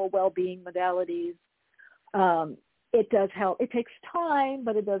 physical well-being modalities. It does help. It takes time,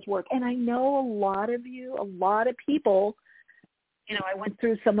 but it does work. And I know a lot of people, I went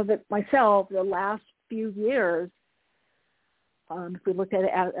through some of it myself the last few years. If we look at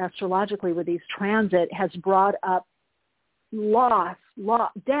it astrologically with these transit, has brought up loss,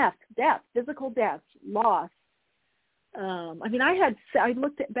 death, physical death, loss. I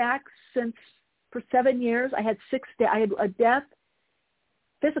looked back for 7 years. I had I had a death,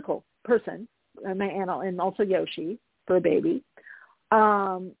 physical person, my aunt and also Yoshi for a baby,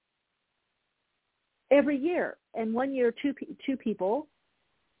 every year. And 1 year, two people,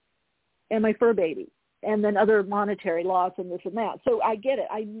 and my fur baby, and then other monetary loss and this and that. So I get it.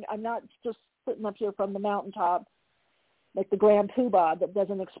 I'm not just sitting up here from the mountaintop like the grand poobah that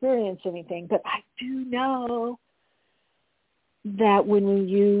doesn't experience anything. But I do know that when we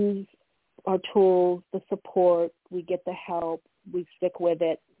use our tools, the support, we get the help, we stick with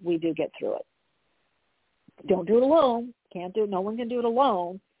it, we do get through it. Don't do it alone. Can't do it. No one can do it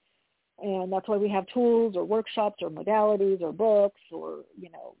alone. And that's why we have tools or workshops or modalities or books or,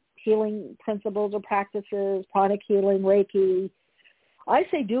 healing principles or practices, pranic healing, Reiki. I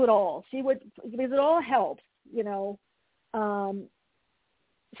say do it all. Because it all helps,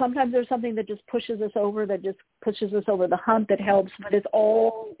 Sometimes there's something that just pushes us over, the hump that helps, but it's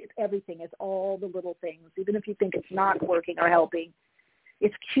everything. It's all the little things. Even if you think it's not working or helping,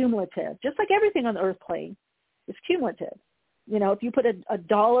 it's cumulative. Just like everything on the earth plane, it's cumulative. If you put a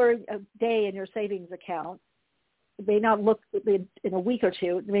dollar a day in your savings account, it may not look, in a week or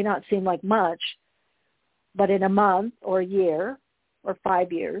two, it may not seem like much, but in a month or a year or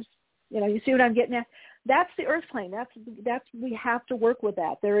 5 years, you see what I'm getting at? That's the earth plane. That's we have to work with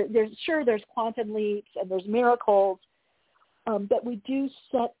that. There's quantum leaps and there's miracles, but we do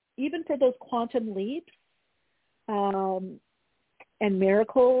set, even for those quantum leaps and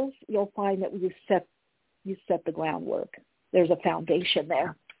miracles, you'll find that you set the groundwork. There's a foundation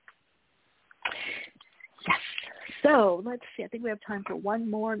there. Yes. So let's see. I think we have time for one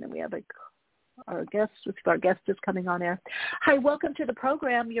more, and then we have our guest. Our guest is coming on air. Hi, welcome to the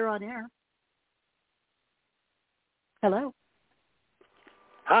program. You're on air. Hello.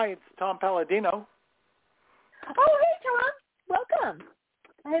 Hi, it's Tom Paladino. Oh, hey, Tom. Welcome.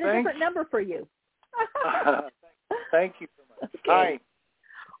 I had a different number for you. Thank you so much. Okay. Hi.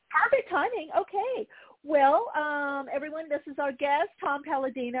 Perfect timing. Okay. Well, everyone, this is our guest, Tom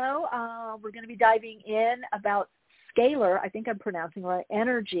Paladino. We're going to be diving in about Scalar. I think I'm pronouncing right.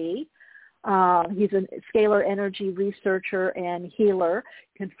 Energy. He's a scalar energy researcher and healer.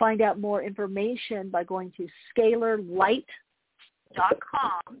 You can find out more information by going to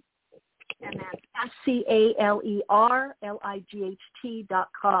scalarlight.com, and that's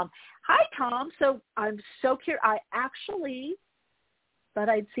SCALERLIGHT.com. Hi, Tom. So I'm so curious. I actually thought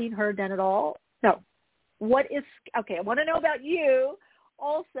I'd seen her, done it all. No. I want to know about you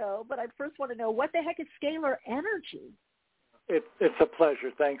also, but I first want to know, what the heck is scalar energy? It's a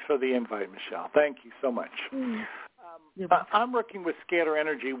pleasure. Thanks for the invite, Michelle. Thank you so much. I'm working with scalar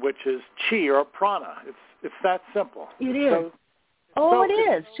energy, which is chi or prana. It's that simple. It is.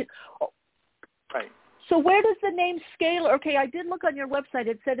 It is. Right. So where does the name scalar? Okay, I did look on your website.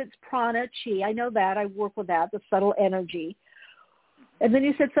 It said it's prana, chi. I know that. I work with that, the subtle energy. And then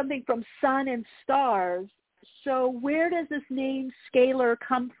you said something from sun and stars. So where does this name scalar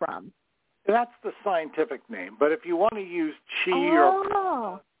come from? That's the scientific name. But if you want to use chi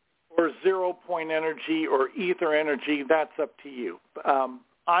or 0-point energy or ether energy, that's up to you.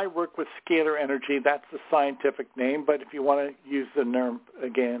 I work with scalar energy. That's the scientific name. But if you want to use the term,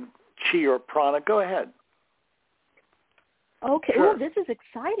 again, chi or prana, go ahead. Okay. Sure. Oh, this is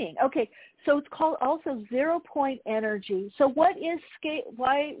exciting. Okay. So it's called also 0-point energy. So what is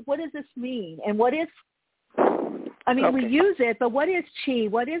what does this mean? And what is, we use it, but what is chi?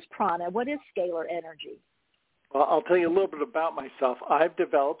 What is prana? What is scalar energy? Well, I'll tell you a little bit about myself. I've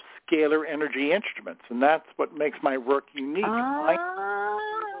developed scalar energy instruments, and that's what makes my work unique. I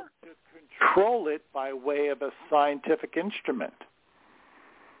control it by way of a scientific instrument.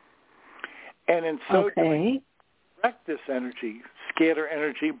 And in so doing, direct this energy, scalar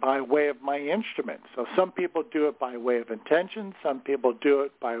energy, by way of my instrument. So some people do it by way of intention. Some people do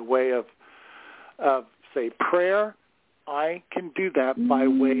it by way of say, prayer. I can do that by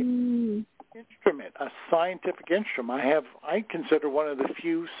way of instrument, a scientific instrument. I consider one of the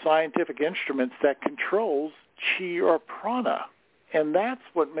few scientific instruments that controls chi or prana, and that's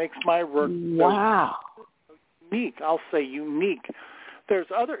what makes my work so unique. I'll say unique. There's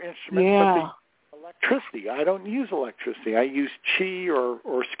other instruments, but electricity. I don't use electricity. I use chi or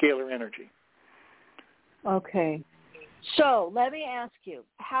scalar energy. Okay. So let me ask you,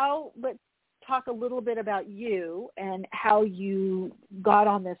 let's talk a little bit about you and how you got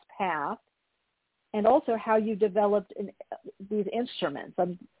on this path, and also how you developed these instruments.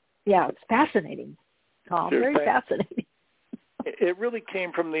 It's fascinating, Tom. Very fascinating. It really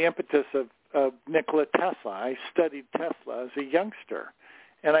came from the impetus of Nikola Tesla. I studied Tesla as a youngster,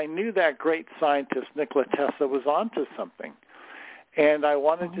 and I knew that great scientist Nikola Tesla was onto something. And I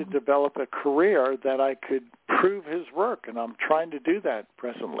wanted to develop a career that I could prove his work, and I'm trying to do that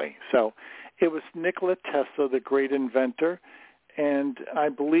presently. So it was Nikola Tesla, the great inventor, and I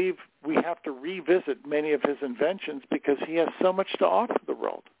believe we have to revisit many of his inventions because he has so much to offer the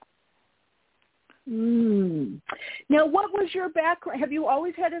world. Now, what was your background? Have you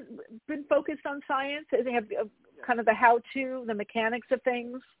always been focused on science? kind of the how-to, the mechanics of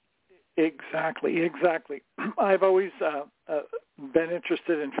things? Exactly. I've always been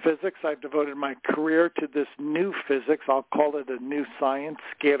interested in physics. I've devoted my career to this new physics. I'll call it a new science,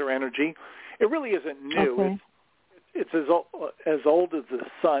 scalar energy. It really isn't new. Okay. It's as old as the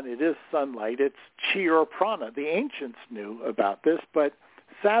sun. It is sunlight. It's chi or prana. The ancients knew about this, but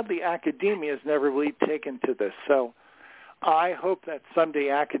sadly academia has never really taken to this. So I hope that someday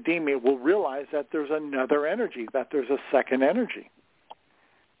academia will realize that there's another energy, that there's a second energy.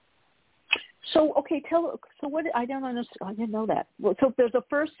 So, okay, so what, I don't understand, I didn't know that. So there's a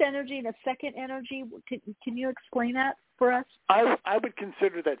first energy and a second energy. Can you explain that for us? I would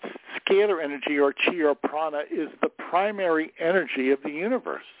consider that scalar energy or chi or prana is the primary energy of the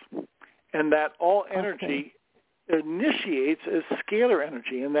universe, and that all energy initiates as scalar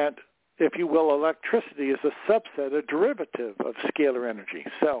energy, and that, if you will, electricity is a subset, a derivative of scalar energy.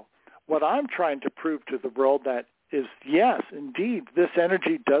 So what I'm trying to prove to the world that is, yes, indeed, this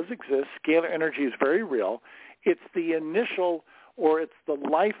energy does exist. Scalar energy is very real. It's the initial, or it's the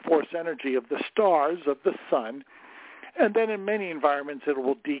life force energy of the stars, of the sun, and then in many environments it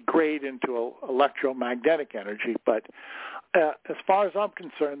will degrade into electromagnetic energy. But as far as I'm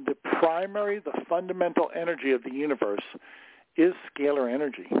concerned, the primary, the fundamental energy of the universe is scalar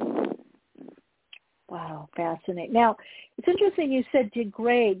energy. Wow, fascinating. Now, it's interesting you said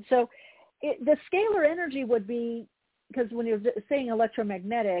degrade. So the scalar energy would be, because when you're saying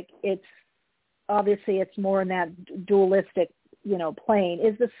electromagnetic, it's obviously it's more in that dualistic, plane.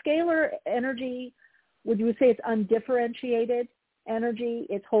 Is the scalar energy, would you say it's undifferentiated energy?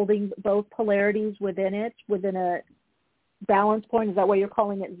 It's holding both polarities within it, within a balance point? Is that why you're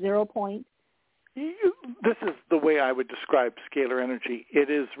calling it 0 point? This is the way I would describe scalar energy.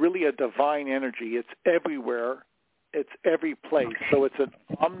 It is really a divine energy. It's everywhere. It's every place. So it's an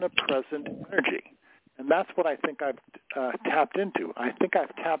omnipresent energy. And that's what I think I've tapped into. I think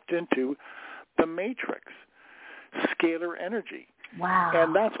I've tapped into the matrix, scalar energy. Wow.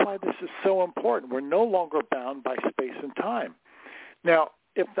 And that's why this is so important. We're no longer bound by space and time. Now,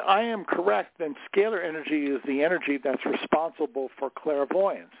 if I am correct, then scalar energy is the energy that's responsible for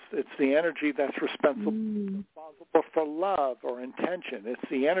clairvoyance. It's the energy that's responsible for love or intention. It's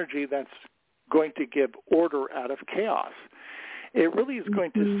the energy that's going to give order out of chaos. It really is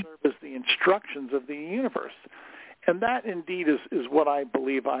going to serve as the instructions of the universe. And that indeed is what I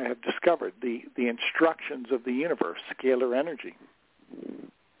believe I have discovered, the instructions of the universe, scalar energy.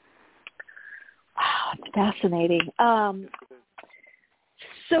 Wow, it's fascinating.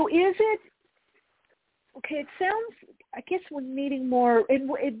 So is it, okay, it sounds, I guess we're needing more,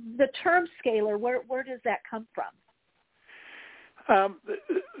 the term scalar, where does that come from?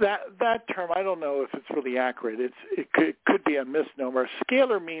 That term, I don't know if it's really accurate. It could be a misnomer.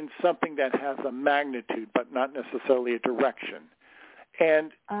 Scalar means something that has a magnitude, but not necessarily a direction.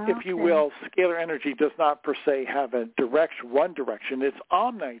 And if you will, scalar energy does not per se have a one direction. It's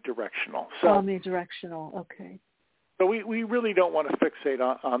omnidirectional. So, omnidirectional, okay. So we really don't want to fixate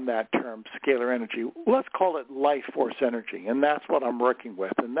on that term, scalar energy. Let's call it life force energy, and that's what I'm working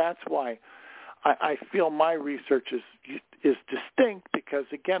with. And that's why I feel my research is distinct because,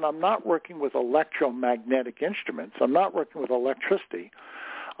 again, I'm not working with electromagnetic instruments. I'm not working with electricity.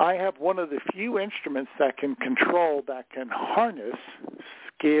 I have one of the few instruments that can control, that can harness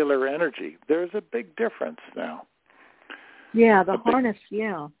scalar energy. There's a big difference now. Yeah, the harness,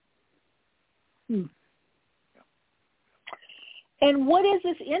 yeah. And what is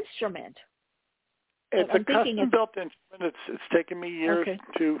this instrument? It's a custom-built instrument. It's taken me years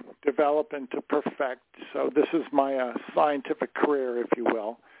to develop and to perfect. So this is my scientific career, if you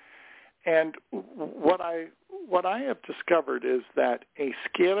will. And what I have discovered is that a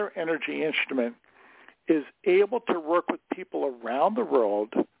scalar energy instrument is able to work with people around the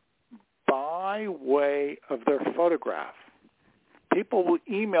world by way of their photograph. People will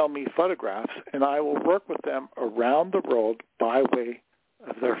email me photographs, and I will work with them around the world by way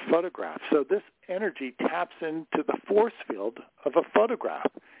of their photograph. So this energy taps into the force field of a photograph.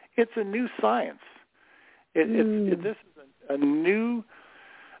 It's a new science. This is a new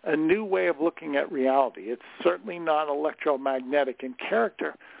way of looking at reality. It's certainly not electromagnetic in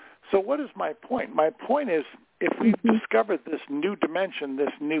character. So what is my point? My point is, if we've discovered this new dimension,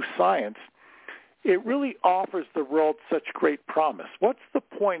 this new science, it really offers the world such great promise. What's the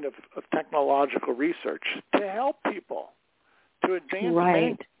point of technological research? To help people, to advance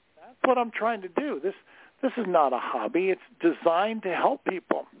mankind. That's what I'm trying to do. This is not a hobby. It's designed to help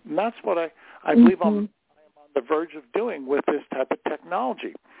people. And that's what I believe I am on the verge of doing with this type of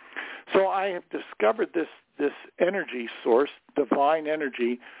technology. So I have discovered this energy source, divine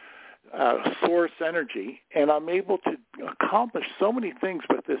energy, source energy, and I'm able to accomplish so many things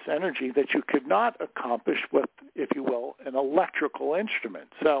with this energy that you could not accomplish with, if you will, an electrical instrument.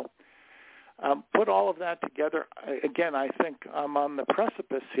 So put all of that together. Again, I think I'm on the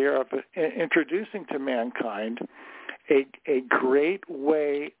precipice here of introducing to mankind a great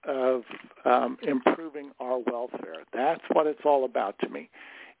way of improving our welfare. That's what it's all about to me.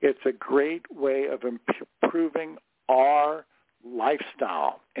 It's a great way of improving our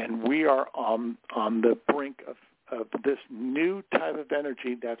lifestyle, and we are on the brink of this new type of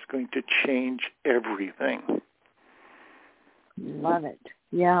energy that's going to change everything. Love it.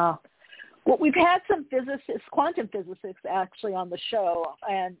 Yeah. Well, we've had some physicists, quantum physicists actually on the show,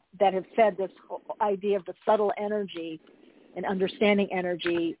 and that have said this idea of the subtle energy and understanding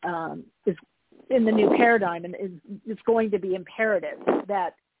energy is in the new paradigm, and is going to be imperative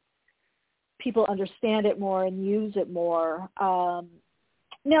that people understand it more and use it more. Now,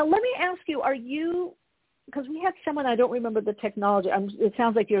 let me ask you, are you, because we had someone, I don't remember the technology, it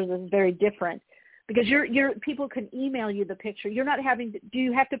sounds like yours is very different, because people can email you the picture. You're not having to, do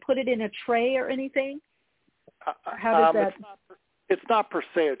you have to put it in a tray or anything? How does that? It's not per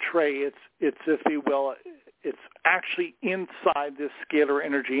se a tray. It's if you will, it's actually inside this scalar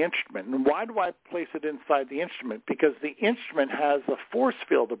energy instrument. And why do I place it inside the instrument? Because the instrument has a force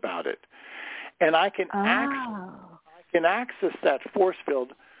field about it. And I can access that force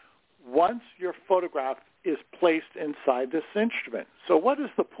field once your photograph is placed inside this instrument. So what is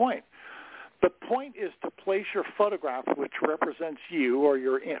the point? The point is to place your photograph, which represents you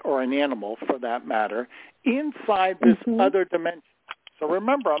or an animal for that matter, inside this other dimension. So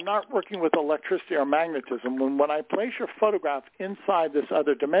remember, I'm not working with electricity or magnetism. When I place your photograph inside this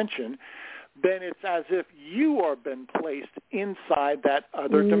other dimension, then it's as if you are been placed inside that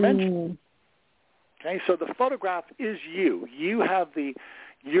other dimension. Okay, so the photograph is you. You have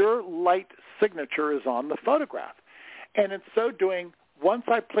your light signature is on the photograph. And in so doing, once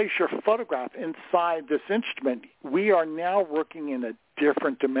I place your photograph inside this instrument, we are now working in a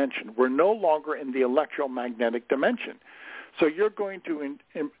different dimension. We're no longer in the electromagnetic dimension. So you're going to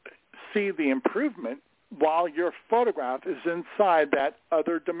see the improvement while your photograph is inside that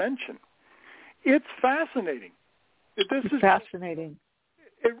other dimension. It's fascinating. This is fascinating.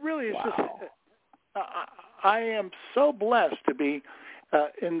 It really is. Wow. I am so blessed to be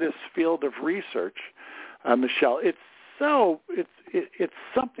in this field of research, Michelle. It's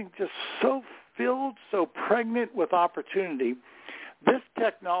something just so filled, so pregnant with opportunity. This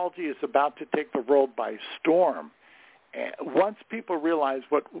technology is about to take the world by storm. Once people realize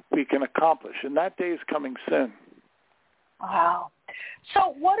what we can accomplish, and that day is coming soon. Wow.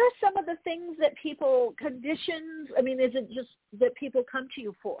 So what are some of the things that conditions, I mean, is it just that people come to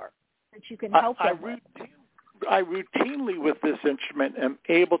you for, that you can help them with? I routinely, with this instrument, am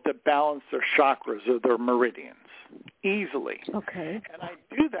able to balance their chakras or their meridians easily. Okay. And I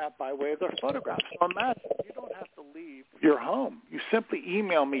do that by way of their photographs. So imagine, you don't have to leave your home. You simply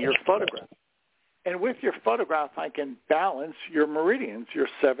email me your photograph. And with your photograph, I can balance your meridians, your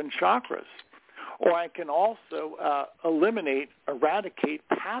 7 chakras. Or I can also eradicate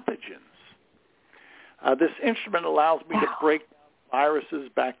pathogens. This instrument allows me to break down viruses,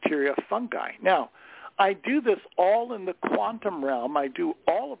 bacteria, fungi. Now, I do this all in the quantum realm. I do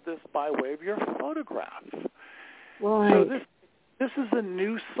all of this by way of your photograph. Right. So this is a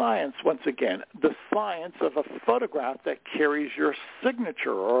new science, once again, the science of a photograph that carries your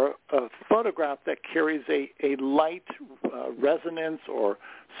signature, or a photograph that carries a light resonance or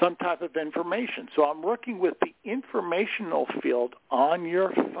some type of information. So I'm working with the informational field on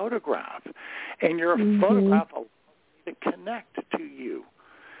your photograph, and your photograph allows me to connect to you.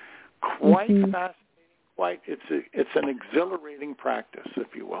 Quite fascinating. It's an exhilarating practice,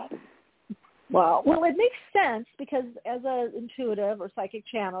 if you will. Wow. Well, it makes sense because as an intuitive or psychic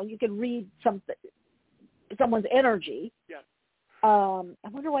channel, you can read someone's energy. Yes. I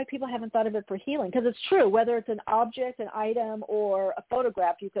wonder why people haven't thought of it for healing, because it's true. Whether it's an object, an item, or a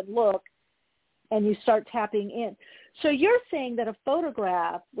photograph, you can look and you start tapping in. So you're saying that a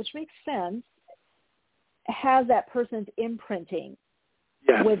photograph, which makes sense, has that person's imprinting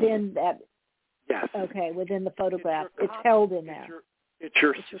within that. Yes. Okay, within the photograph. It's held in there. It's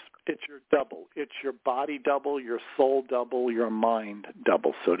your double. It's your body double, your soul double, your mind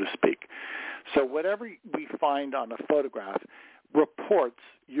double, so to speak. So whatever we find on a photograph reports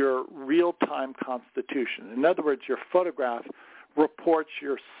your real-time constitution. In other words, your photograph reports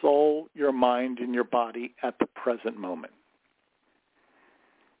your soul, your mind, and your body at the present moment.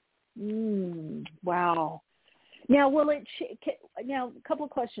 Wow. Now, now, a couple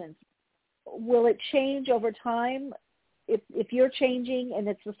of questions. Will it change over time if you're changing and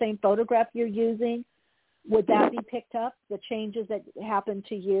it's the same photograph you're using, would that be picked up, the changes that happen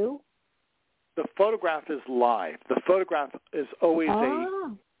to you? The photograph is live. The photograph is always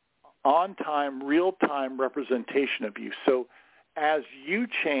a on-time, real-time representation of you. So as you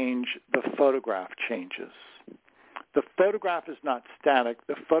change, the photograph changes. The photograph is not static.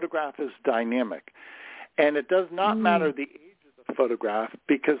 The photograph is dynamic. And it does not matter the age of the photograph,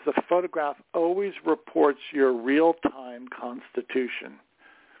 because the photograph always reports your real-time constitution.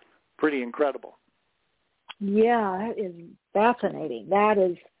 Pretty incredible. Yeah, that is fascinating. That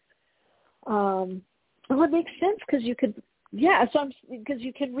is, well, it makes sense because you could, because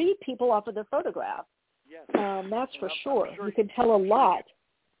you can read people off of their photograph. Yes. That's for sure. You can tell a lot.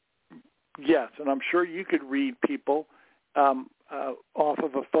 Yes, and I'm sure you could read people off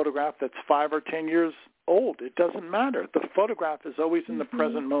of a photograph that's 5 or 10 years old. It doesn't matter. The photograph is always in the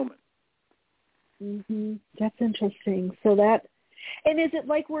present moment. That's interesting. So that, and is it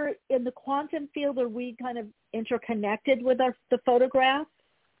like we're in the quantum field? Are we kind of interconnected with the photograph?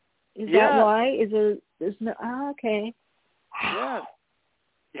 Is that why? There's no? Oh, okay. Yes.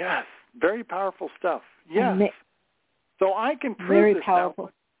 Yes. Very powerful stuff. Yes. So I can prove very this powerful.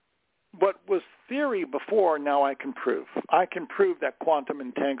 now. What was theory before, now I can prove. I can prove that quantum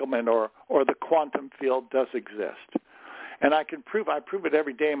entanglement or the quantum field does exist. And I prove it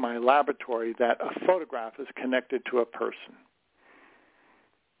every day in my laboratory that a photograph is connected to a person.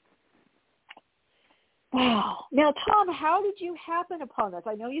 Wow. Now, Tom, how did you happen upon this?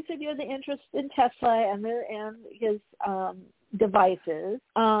 I know you said you had the interest in Tesla and his devices.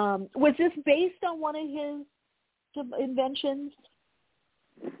 Was this based on one of his inventions?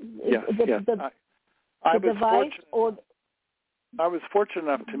 Yes, I was fortunate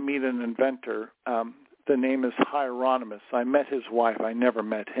enough to meet an inventor. The name is Hieronymus. I met his wife. I never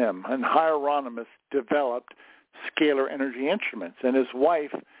met him. And Hieronymus developed scalar energy instruments, and his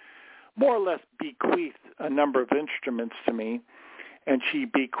wife more or less bequeathed a number of instruments to me, and she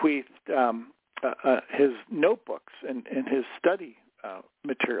bequeathed his notebooks and his study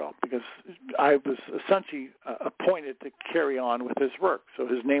material, because I was essentially appointed to carry on with his work. So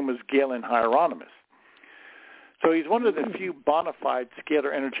his name was Galen Hieronymus. So he's one of the few bona fide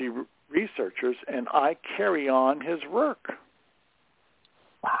scalar energy researchers, and I carry on his work.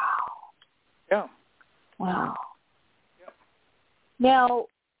 Wow. Yeah. Wow. Yep. Now,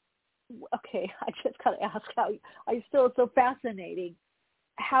 okay, I just got to ask it's so fascinating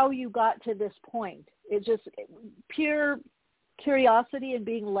how you got to this point. It's just pure curiosity and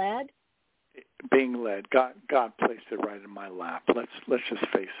being led. God placed it right in my lap. Let's just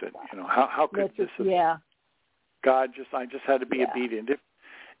face it. You know, how could this have, I just had to be obedient. If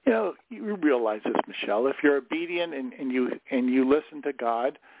you realize this, Michelle, if you're obedient and you listen to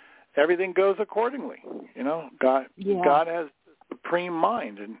God, everything goes accordingly. You know, God has the supreme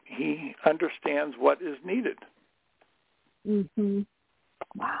mind, and he understands what is needed.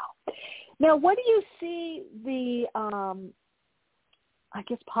 Wow. Now, what do you see the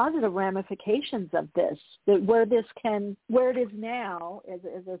positive ramifications of this? Where it is now as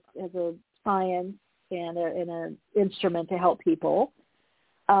a science and an instrument to help people,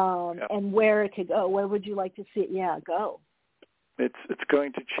 and where it could go. Where would you like to see it? Go. It's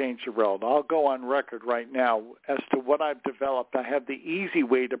going to change the world. I'll go on record right now as to what I've developed. I have the easy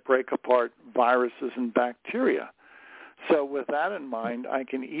way to break apart viruses and bacteria. So with that in mind, I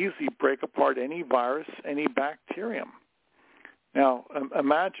can easily break apart any virus, any bacterium. Now,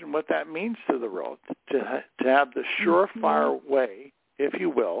 imagine what that means to the world, to have the surefire way, if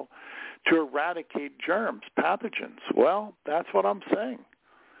you will, to eradicate germs, pathogens. Well, that's what I'm saying.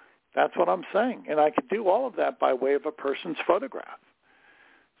 And I could do all of that by way of a person's photograph.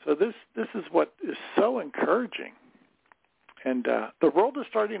 So this is what is so encouraging. And the world is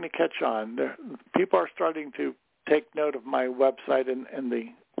starting to catch on. People are starting to take note of my website and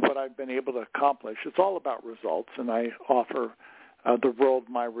what I've been able to accomplish. It's all about results, and I offer the world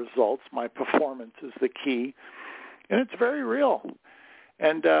my results. My performance is the key, and it's very real.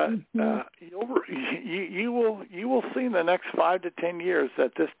 And you will see in the next 5 to 10 years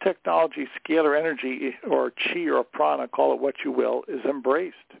that this technology, scalar energy, or chi or prana, call it what you will, is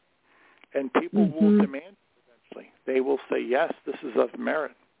embraced, and people will demand it eventually. They will say, yes, this is of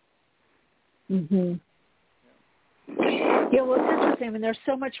merit. Yeah, well, it's interesting. I mean, there's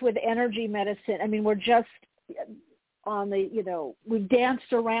so much with energy medicine. I mean, we're just on the, we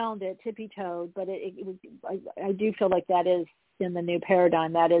danced around it tippy-toed, but I do feel like that is, in the new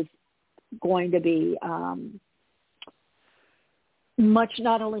paradigm, that is going to be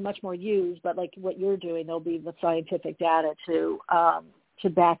not only much more used, but like what you're doing, there'll be the scientific data to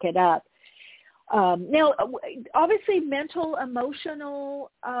back it up. Now, obviously, mental,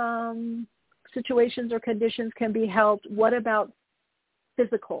 emotional situations or conditions can be helped. What about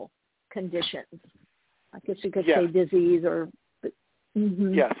physical conditions? I guess you could say disease or...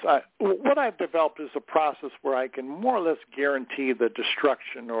 Mm-hmm. Yes. What I've developed is a process where I can more or less guarantee the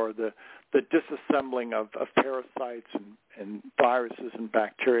destruction or the disassembling of parasites and viruses and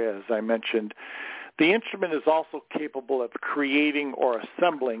bacteria, as I mentioned. The instrument is also capable of creating or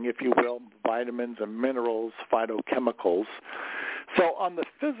assembling, if you will, vitamins and minerals, phytochemicals. So on the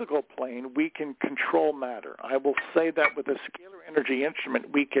physical plane, we can control matter. I will say that with a scalar energy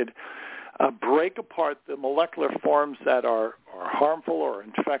instrument, we could break apart the molecular forms that are harmful or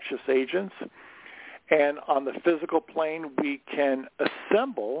infectious agents. And on the physical plane, we can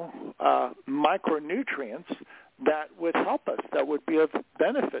assemble micronutrients that would help us, that would be of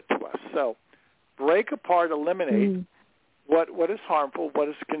benefit to us. So break apart, eliminate what is harmful, what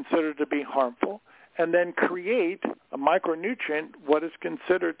is considered to be harmful, and then create a micronutrient, what is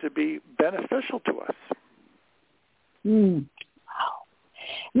considered to be beneficial to us. Wow.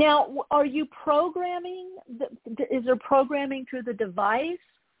 Now, are you programming? Is there programming through the device,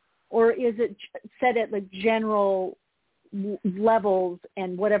 or is it set at the general levels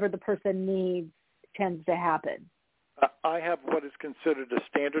and whatever the person needs tends to happen? I have what is considered a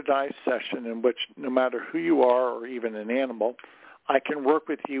standardized session in which no matter who you are or even an animal, I can work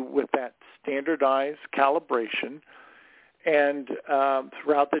with you with that standardized calibration. And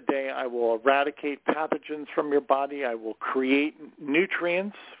throughout the day, I will eradicate pathogens from your body. I will create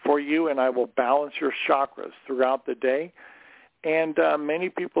nutrients for you, and I will balance your chakras throughout the day. And many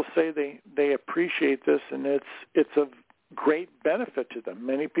people say they appreciate this, and it's of great benefit to them.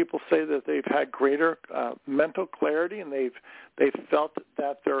 Many people say that they've had greater mental clarity, and they've felt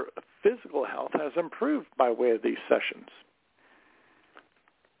that their physical health has improved by way of these sessions.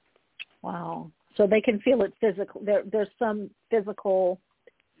 Wow. So they can feel it physical. There's some physical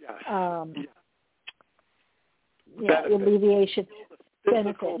alleviation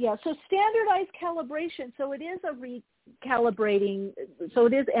benefit. Yeah. So standardized calibration. So it is a recalibrating. So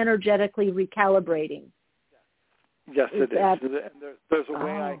it is energetically recalibrating. Yes, it is. And there's a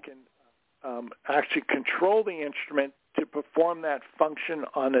way I can actually control the instrument to perform that function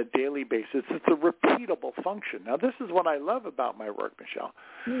on a daily basis. It's a repeatable function. Now, this is what I love about my work, Michelle.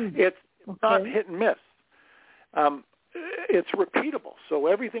 It's not hit and miss. It's repeatable. So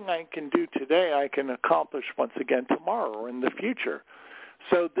everything I can do today, I can accomplish once again tomorrow or in the future.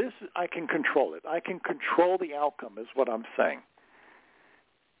 So I can control it. I can control the outcome is what I'm saying.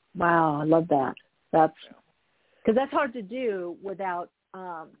 Wow, I love that. Because that's hard to do without,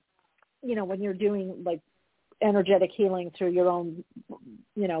 when you're doing like energetic healing through your own,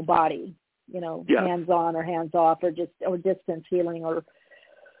 body, hands on or hands off or distance healing or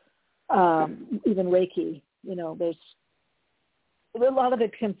even Reiki. There's a lot of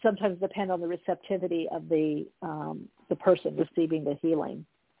it can sometimes depend on the receptivity of the person receiving the healing.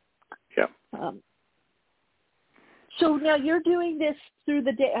 Yeah. So now you're doing this through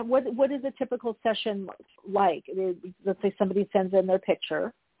the day. What is a typical session like? Let's say somebody sends in their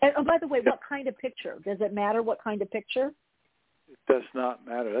picture. And by the way, what kind of picture? Does it matter what kind of picture? It does not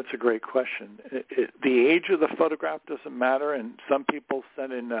matter. That's a great question. The age of the photograph doesn't matter, and some people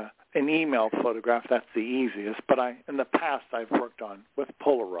send in an email photograph. That's the easiest. But in the past, I've worked with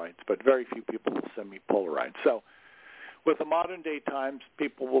Polaroids, but very few people will send me Polaroids. So with the modern day times,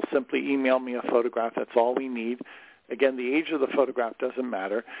 people will simply email me a photograph. That's all we need. Again, the age of the photograph doesn't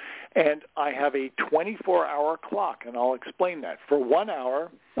matter. And I have a 24-hour clock, and I'll explain that. For 1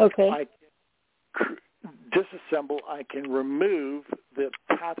 hour, I can disassemble, I can remove the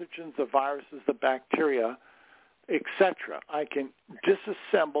pathogens, the viruses, the bacteria, etc. I can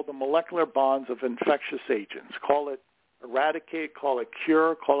disassemble the molecular bonds of infectious agents. Call it eradicate, call it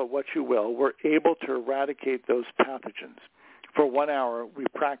cure, call it what you will. We're able to eradicate those pathogens. For 1 hour, we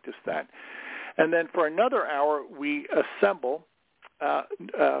practice that. And then for another hour, we assemble,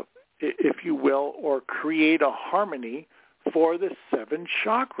 if you will, or create a harmony for the 7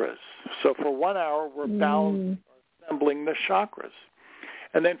 chakras. So for 1 hour, we're balancing, assembling the chakras.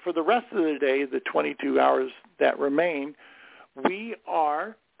 And then for the rest of the day, the 22 hours that remain, we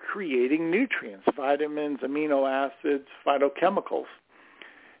are creating nutrients, vitamins, amino acids, phytochemicals.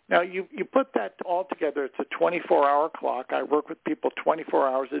 Now, you put that all together. It's a 24-hour clock. I work with people 24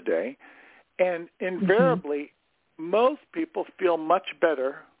 hours a day. And invariably, most people feel much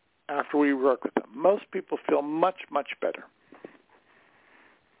better after we work with them. Most people feel much, much better.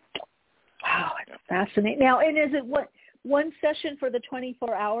 Wow, that's fascinating. Now, and is it one session for the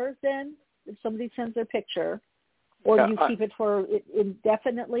 24 hours then, if somebody sends their picture? Or do you keep it for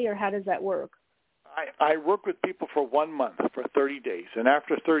indefinitely, or how does that work? I work with people for 1 month, for 30 days, and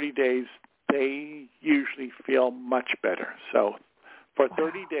after 30 days, they usually feel much better. So for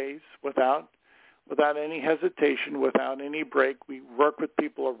 30 days, without any hesitation, without any break, we work with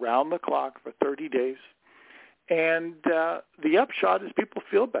people around the clock for 30 days. And the upshot is people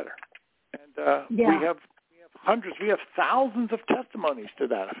feel better. And we have hundreds, we have thousands of testimonies to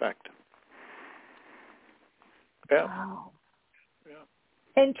that effect. Yeah. Wow.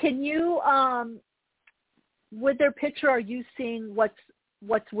 Yeah. And can you, with their picture, are you seeing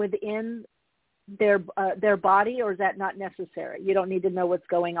what's within their body, or is that not necessary? You don't need to know what's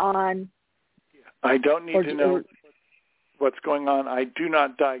going on. I don't need to know what's going on. I do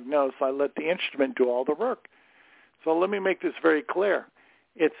not diagnose. I let the instrument do all the work. So let me make this very clear.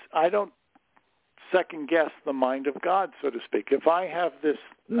 I don't second guess the mind of God, so to speak. If I have this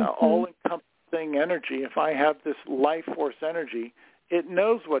all-encompassing energy, if I have this life force energy, it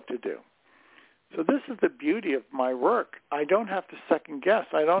knows what to do. So this is the beauty of my work. I don't have to second guess.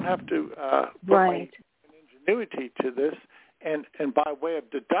 I don't have to put my ingenuity to this and by way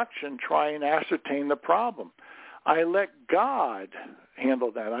of deduction try and ascertain the problem. I let God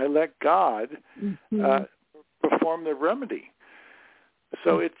handle that. I let God perform the remedy.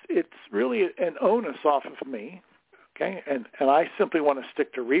 So it's really an onus off of me, okay? And I simply want to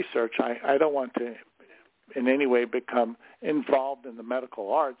stick to research. I don't want to in any way become involved in the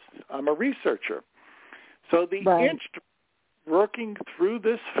medical arts. I'm a researcher. So the instrument working through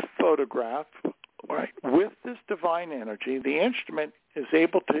this photograph, right, with this divine energy, the instrument is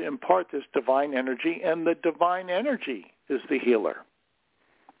able to impart this divine energy, and the divine energy is the healer.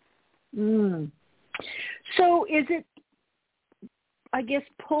 So is it, I guess,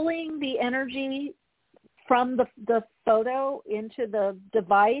 pulling the energy from the photo into the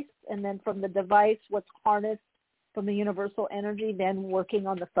device, and then from the device what's harnessed from the universal energy, then working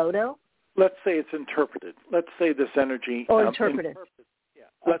on the photo? Let's say it's interpreted. Let's say this energy... interpreted.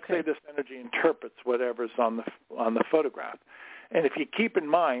 Let's say this energy interprets whatever's on the photograph. And if you keep in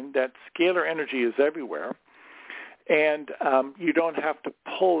mind that scalar energy is everywhere, and you don't have to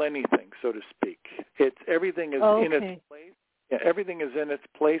pull anything, so to speak. Everything is in its place. Yeah, everything is in its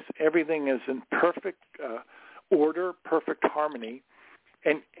place. Everything is in perfect order, perfect harmony.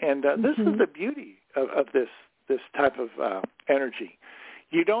 And this is the beauty of this type of energy.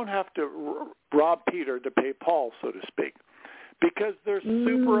 You don't have to rob Peter to pay Paul, so to speak, because there's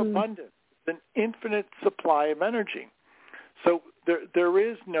superabundance, an infinite supply of energy. So there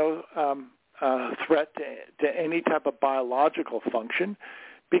is no threat to any type of biological function,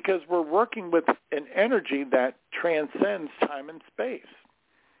 because we're working with an energy that transcends time and space.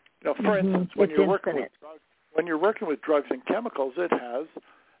 For instance, when you're working with drugs and chemicals, it has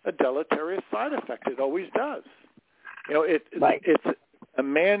a deleterious side effect. It always does. It's a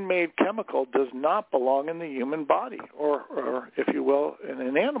man-made chemical does not belong in the human body, or if you will, in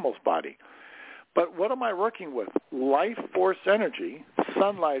an animal's body. But what am I working with? Life force energy,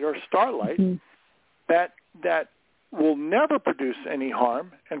 sunlight or starlight, that will never produce any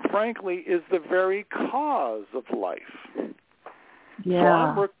harm, and frankly is the very cause of life. Yeah. So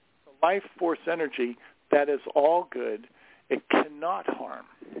I'm working with the life force energy that is all good. It cannot harm.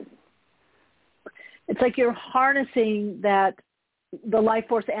 It's like you're harnessing the life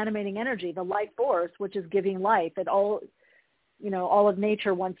force animating energy, the life force, which is giving life. It all of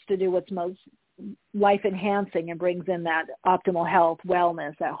nature wants to do what's most life enhancing and brings in that optimal health,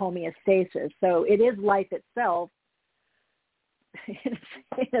 wellness, that homeostasis. So it is life itself in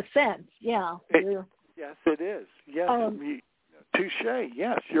a sense. Yeah. Yes, it is. Yes. Touché.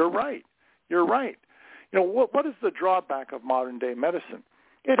 Yes, you're right. You're right. What is the drawback of modern day medicine?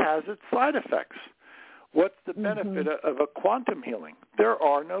 It has its side effects. What's the benefit of a quantum healing? There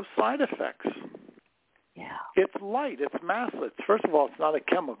are no side effects. Yeah. It's light. It's massless. First of all, it's not a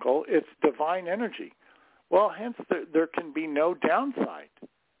chemical. It's divine energy. Well, hence there can be no downside.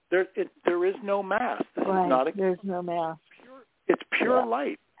 There is no mass. This is not there's no mass. It's pure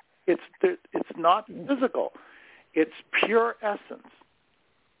light. It's not physical. It's pure essence.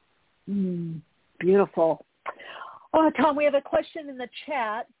 Beautiful. Oh, Tom, we have a question in the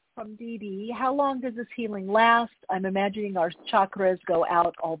chat from Dee Dee. How long does this healing last? I'm imagining our chakras go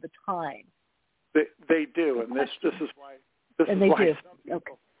out all the time. They do, and this is why.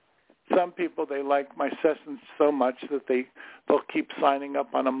 Some people, they like my sessions so much that they'll keep signing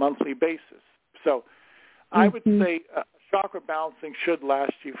up on a monthly basis. So I would say chakra balancing should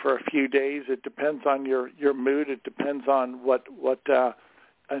last you for a few days. It depends on your mood. It depends on what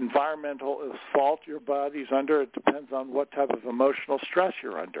environmental assault your body's under. It depends on what type of emotional stress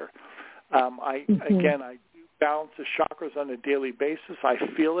you're under. I do balance the chakras on a daily basis. I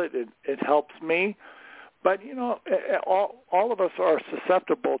feel it. It helps me. But, all of us are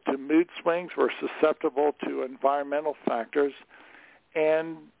susceptible to mood swings. We're susceptible to environmental factors.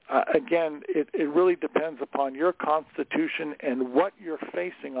 And, again, it really depends upon your constitution and what you're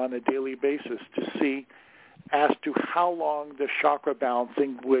facing on a daily basis to see as to how long the chakra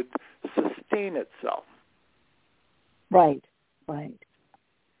balancing would sustain itself. Right.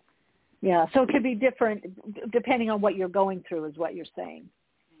 Yeah, so it could be different depending on what you're going through is what you're saying.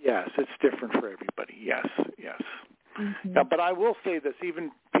 Yes, it's different for everybody. Yes. Mm-hmm. Now, but I will say this,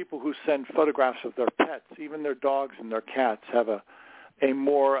 even people who send photographs of their pets, even their dogs and their cats have a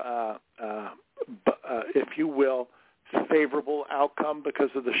more, if you will, favorable outcome because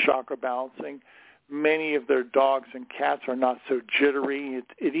of the chakra balancing. Many of their dogs and cats are not so jittery.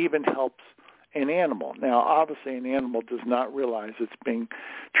 It even helps an animal. Now, obviously, an animal does not realize it's being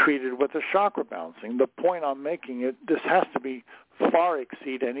treated with a chakra balancing. The point I'm making, this has to be far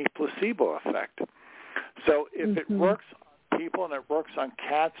exceed any placebo effect. So if it works on people and it works on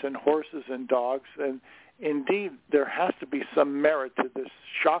cats and horses and dogs, then indeed there has to be some merit to this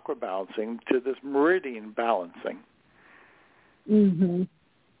chakra balancing, to this meridian balancing. Mm-hmm.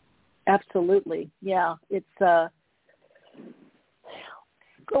 Absolutely. Yeah. It's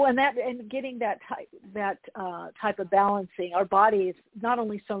and getting that type of balancing, our bodies not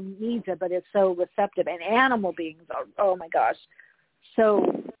only so needs it, but it's so receptive. And animal beings are, oh my gosh, so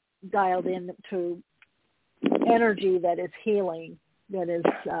dialed in to energy that is healing, that is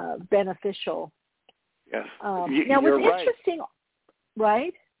beneficial. Yes. Now, you're what's right. interesting,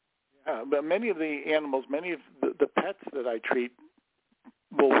 right? But many of the animals, many of the pets that I treat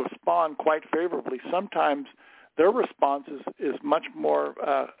will respond quite favorably. Sometimes their response is much more,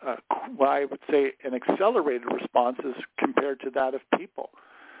 what I would say, an accelerated response as compared to that of people.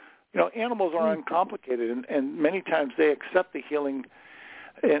 Animals are uncomplicated, and many times they accept the healing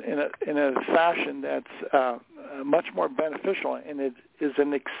in a fashion that's much more beneficial, and it is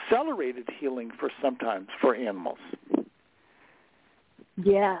an accelerated healing sometimes for animals.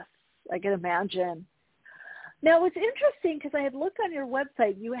 Yes, I can imagine. Now, it's interesting because I had looked on your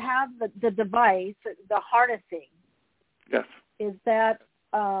website. You have the device, the harnessing. Yes. Is that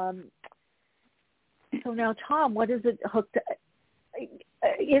so? Now, Tom, what is it hooked? Does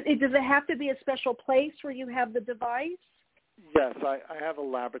it have to be a special place where you have the device? Yes, I have a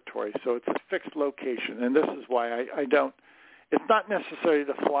laboratory, so it's a fixed location, and this is why I don't. It's not necessary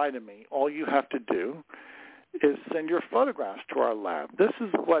to fly to me. All you have to do is send your photographs to our lab. This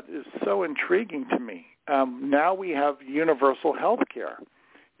is what is so intriguing to me. Now we have universal health care.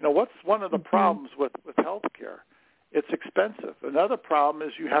 What's one of the problems with health care? It's expensive. Another problem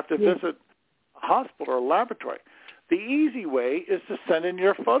is you have to visit a hospital or a laboratory. The easy way is to send in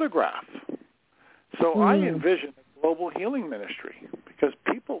your photograph. So I envision a global healing ministry because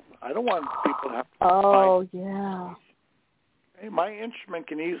I don't want people to have to Oh, yeah. Hey, my instrument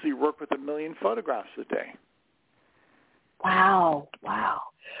can easily work with 1 million photographs a day. Wow.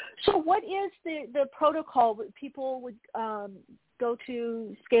 So what is the protocol? People would go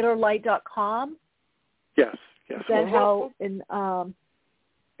to scalarlight.com? Yes. Is that how?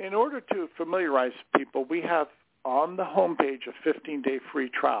 In order to familiarize people, we have on the homepage a 15-day free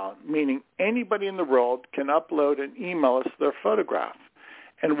trial, meaning anybody in the world can upload and email us their photograph,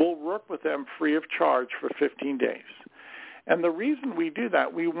 and we'll work with them free of charge for 15 days. And the reason we do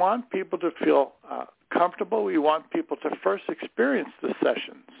that, we want people to feel comfortable. We want people to first experience the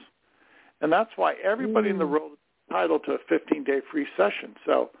sessions. And that's why everybody in the world is entitled to a 15-day free session.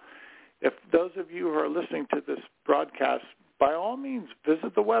 So if those of you who are listening to this broadcast, by all means,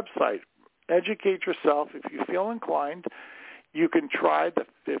 visit the website. Educate yourself. If you feel inclined, you can try the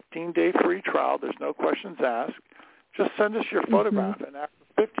 15-day free trial. There's no questions asked. Just send us your photograph. And after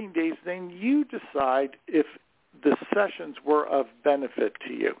 15 days, then you decide if the sessions were of benefit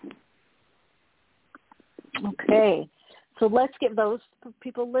to you. Okay. So let's get those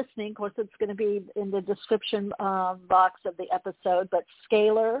people listening. Of course, it's going to be in the description box of the episode. But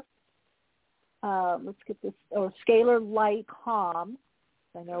Scalar, let's get this, or Scalarlight.com.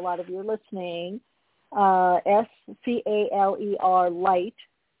 I know a lot of you are listening. SCALER Light,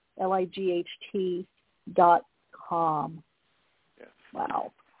 LIGHT.com. Yes.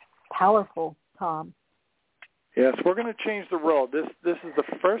 Wow. Powerful, Tom. Yes, we're going to change the world. This is the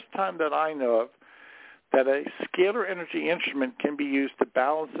first time that I know of that a scalar energy instrument can be used to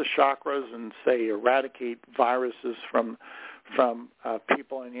balance the chakras and, say, eradicate viruses from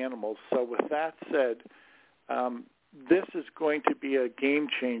people and animals. So with that said, this is going to be a game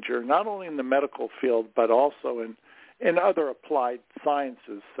changer, not only in the medical field, but also in other applied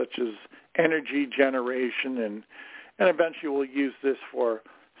sciences such as energy generation, and eventually we'll use this for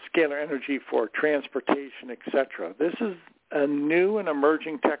scalar energy for transportation, etc. This is a new and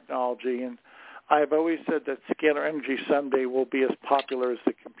emerging technology, and I've always said that scalar energy someday will be as popular as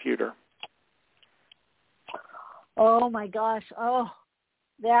the computer. Oh, my gosh. Oh,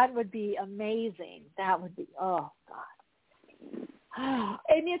 that would be amazing. That would be, oh, God.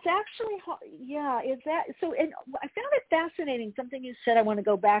 And it's actually, yeah, is that, so, and I found it fascinating, something you said I want to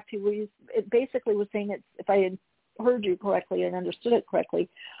go back to, where it basically was saying that, if I had heard you correctly and understood it correctly,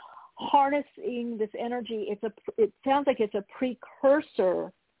 harnessing this energy, it sounds like it's a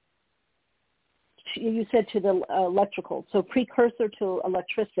precursor, you said, to the electrical, so precursor to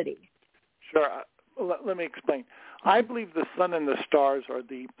electricity. Sure. Let me explain. I believe the sun and the stars are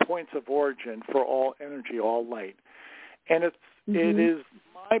the points of origin for all energy, all light. And it is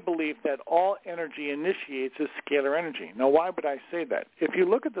my belief that all energy initiates as scalar energy. Now, why would I say that? If you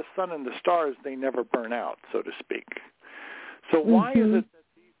look at the sun and the stars, they never burn out, so to speak. So why is it that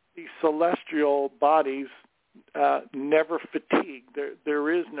these celestial bodies never fatigue?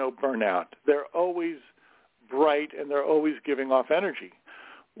 There is no burnout. They're always bright, and they're always giving off energy.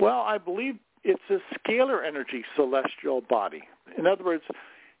 Well, I believe it's a scalar energy celestial body. In other words,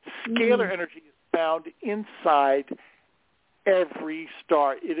 scalar energy is found inside every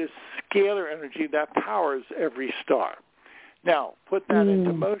star. It is scalar energy that powers every star. Now, put that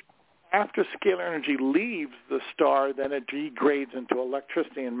into motion. After scalar energy leaves the star, then it degrades into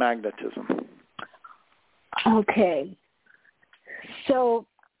electricity and magnetism. Okay. So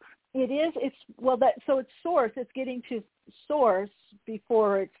it's source. It's getting to source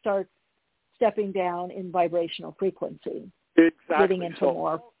before it starts stepping down in vibrational frequency. Exactly. Getting into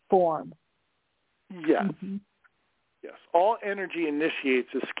more form. Yes. Yes. All energy initiates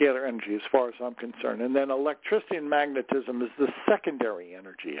as scalar energy as far as I'm concerned. And then electricity and magnetism is the secondary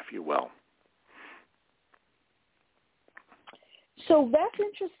energy, if you will. So that's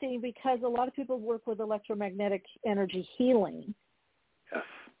interesting, because a lot of people work with electromagnetic energy healing. Yes.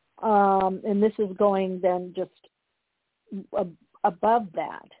 And this is going then just above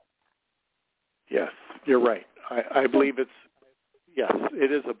that. Yes, you're right. I believe it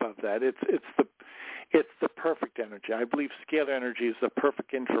is above that. It's the perfect energy. I believe scalar energy is the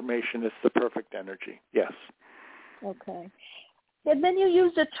perfect information. It's the perfect energy. Yes. Okay. And then you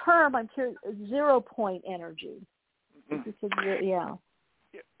used a term, I'm curious, 0 point energy. Yeah.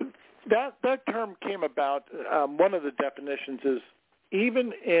 That term came about. One of the definitions is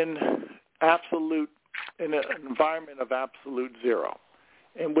even in an environment of absolute zero,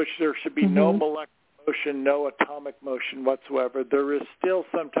 in which there should be no molecular motion, no atomic motion whatsoever, there is still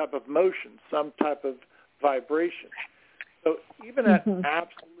some type of motion, some type of vibration. So even at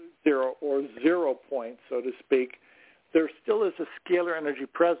absolute zero, or 0 point, so to speak, there still is a scalar energy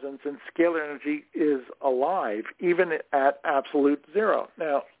presence, and scalar energy is alive even at absolute zero.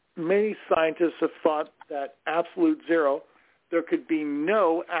 Now, many scientists have thought that absolute zero, there could be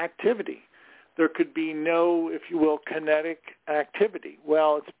no activity. There could be no, if you will, kinetic activity.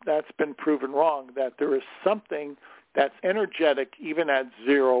 Well, that's been proven wrong, that there is something that's energetic even at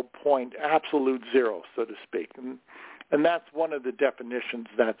 0 point, absolute zero, so to speak. And that's one of the definitions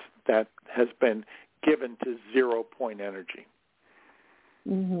that has been given to 0 point energy.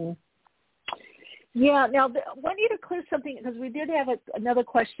 Yeah, now I want you to clear something, because we did have another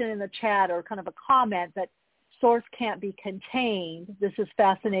question in the chat, or kind of a comment, that source can't be contained. This is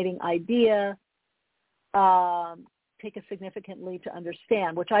fascinating idea. Take a significant leap to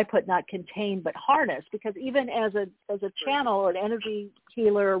understand, which I put not contained but harness, because even as a channel or an energy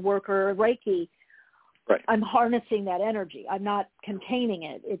healer, worker, Reiki, right, I'm harnessing that energy. I'm not containing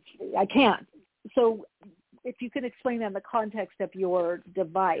it. I can't. So if you could explain that in the context of your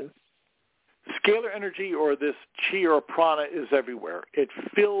device. Scalar energy, or this chi or prana, is everywhere. It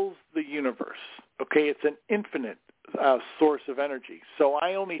fills the universe. Okay, it's an infinite source of energy. So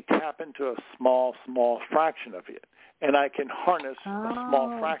I only tap into a small fraction of it, and I can harness a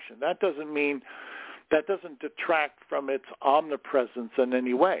small fraction. That doesn't detract from its omnipresence in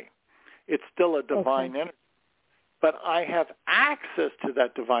any way. It's still a divine energy. But I have access to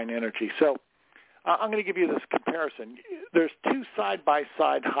that divine energy. So I'm going to give you this comparison. There's two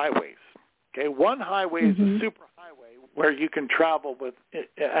side-by-side highways. Okay, one highway is a super highway where you can travel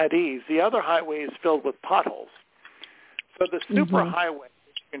at ease. The other highway is filled with potholes. So the super highway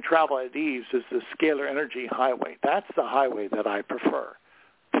that you can travel at ease is the scalar energy highway. That's the highway that I prefer.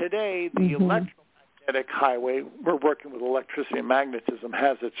 Today, the electromagnetic highway, we're working with electricity and magnetism,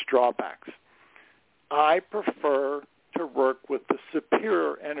 has its drawbacks. I prefer to work with the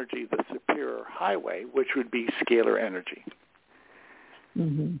superior energy, the superior highway, which would be scalar energy.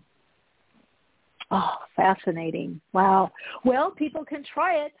 Mm-hmm. Oh, fascinating. Wow. Well, people can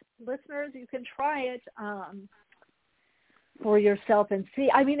try it. Listeners, you can try it for yourself and see.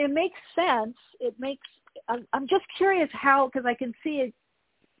 I mean, it makes sense. I'm just curious how, because I can see it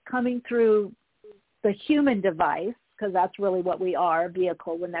coming through the human device, because that's really what we are, a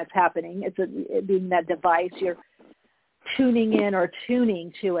vehicle when that's happening. It's being that device, you're tuning in or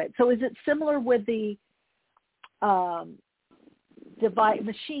tuning to it. So is it similar with the device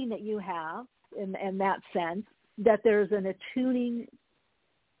machine that you have in that sense, that there's an attuning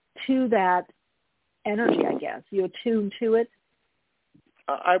to that energy, I guess? You attune to it?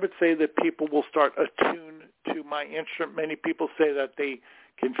 I would say that people will start attuned to my instrument. Many people say that they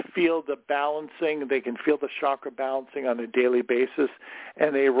can feel the balancing, they can feel the chakra balancing on a daily basis,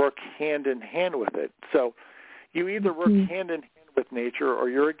 and they work hand in hand with it. So you either work hand in hand with nature or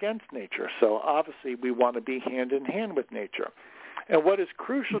you're against nature. So obviously we want to be hand in hand with nature. And what is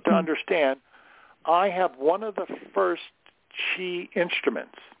crucial to understand, I have one of the first chi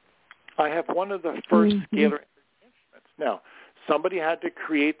instruments. I have one of the first scalar instruments. Now, somebody had to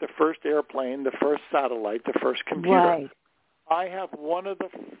create the first airplane, the first satellite, the first computer. Right. I have one of the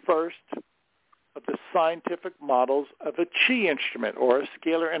first of the scientific models of a chi instrument or a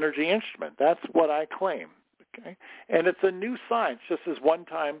scalar energy instrument. That's what I claim. Okay, and it's a new science. Just as one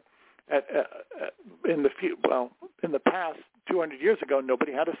time, in the past 200 years ago,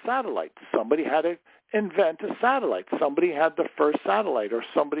 nobody had a satellite. Somebody had to invent a satellite. Somebody had the first satellite, or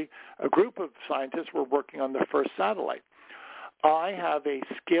a group of scientists were working on the first satellite. I have a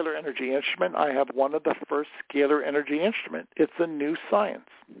scalar energy instrument. I have one of the first scalar energy instrument. It's a new science.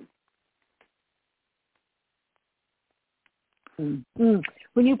 Mm-hmm.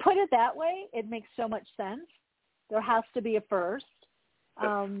 When you put it that way, it makes so much sense. There has to be a first.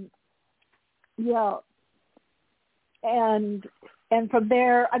 Yeah. And from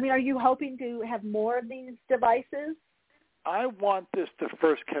there, I mean, are you hoping to have more of these devices? I want this to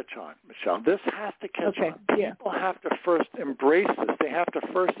first catch on, Michelle. This has to catch on. People have to first embrace this. They have to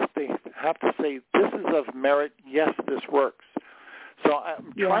say, this is of merit. Yes, this works. So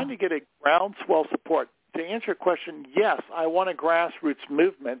I'm trying to get a groundswell support. To answer your question, yes, I want a grassroots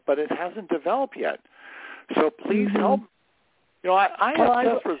movement, but it hasn't developed yet. So please help. You know, I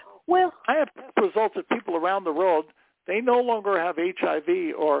have test results of people around the world. They no longer have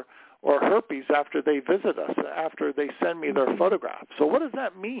HIV or herpes after they visit us, after they send me their photograph. So what does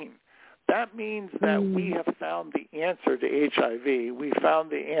that mean? That means that we have found the answer to HIV. We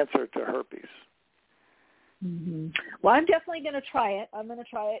found the answer to herpes. Mm-hmm. Well, I'm definitely going to try it.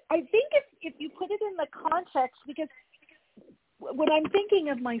 I think if you put it in the context, because when I'm thinking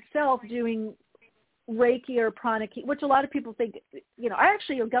of myself doing Reiki or pranic, which a lot of people think,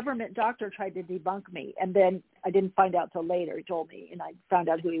 a government doctor tried to debunk me, and then I didn't find out till later. He told me, and I found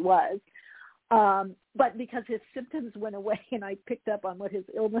out who he was. But because his symptoms went away and I picked up on what his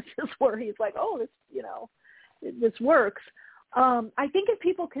illnesses were, he's like, oh, this works. I think if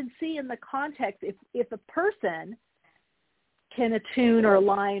people can see in the context, if a person can attune or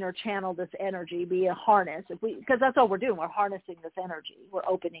align or channel this energy, be a harness, because that's all we're doing, we're harnessing this energy, we're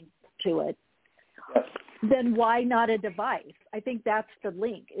opening to it, then why not a device? I think that's the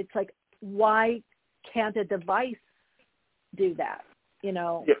link. It's like, why can't a device do that, And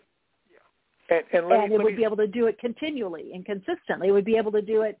it would be able to do it continually and consistently. It would be able to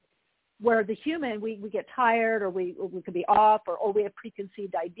do it where the human, we get tired, or we could be off, or we have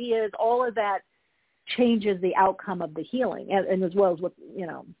preconceived ideas. All of that changes the outcome of the healing, and as well as with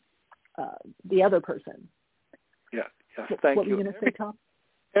the other person. Yeah. Yes. Thank you. What were you going to say, Tom?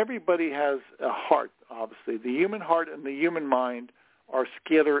 Everybody has a heart, obviously. The human heart and the human mind are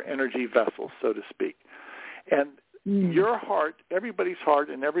scalar energy vessels, so to speak. And your heart, everybody's heart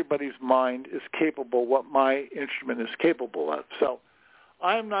and everybody's mind is capable what my instrument is capable of. So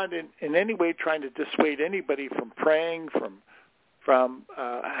I'm not in any way trying to dissuade anybody from praying, from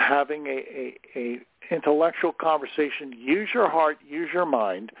having a intellectual conversation. Use your heart, use your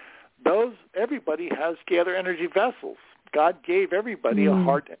mind. Everybody has scalar energy vessels. God gave everybody a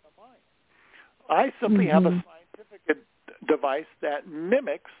heart and a mind. I simply have a scientific device that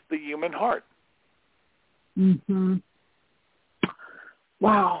mimics the human heart. Mm-hmm.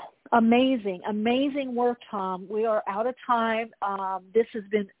 Wow. Amazing work, Tom. We are out of time. This has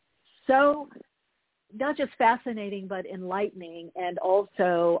been so not just fascinating, but enlightening, and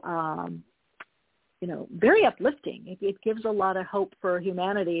also, very uplifting. It gives a lot of hope for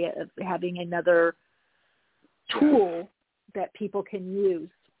humanity of having another tool that people can use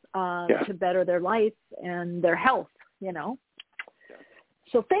to better their life and their health you know.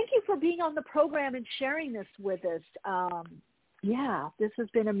 So thank you for being on the program and sharing this with us. Yeah, this has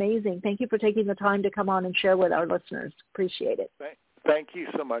been amazing. Thank you for taking the time to come on and share with our listeners. Appreciate it. Thank you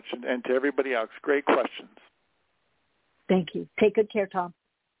so much, and to everybody else, great questions. Thank you. Take good care, Tom.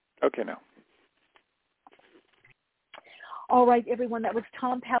 Okay, now. All right, everyone, that was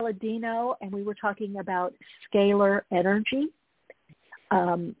Tom Paladino, and we were talking about scalar energy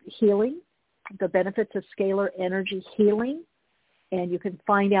healing, the benefits of scalar energy healing. And you can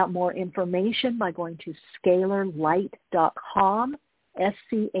find out more information by going to scalarlight.com,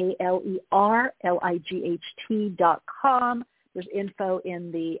 SCALERLIGHT.com. There's info in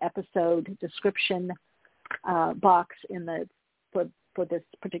the episode description box for this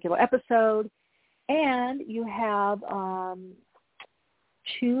particular episode. And you have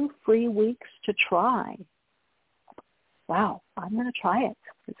 2 free weeks to try. Wow, I'm going to try it.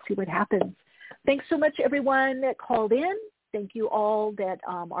 Let's see what happens. Thanks so much, everyone that called in. Thank you all that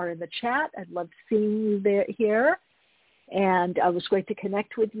are in the chat. I'd love seeing you here. And it was great to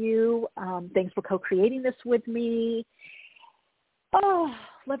connect with you. Thanks for co-creating this with me. Oh,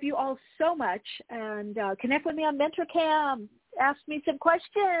 love you all so much. And connect with me on MentorCam. Ask me some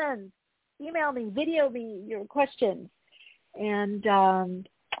questions. Email me, video me your questions. And, got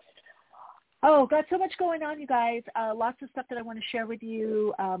so much going on, you guys. Lots of stuff that I want to share with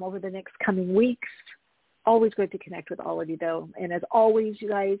you over the next coming weeks. Always great to connect with all of you, though. And as always, you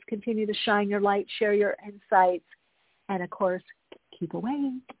guys continue to shine your light, share your insights, and, of course, keep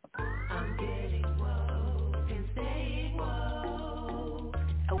away.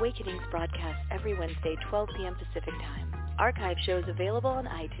 Awakenings broadcast every Wednesday, 12 p.m. Pacific Time. Archive shows available on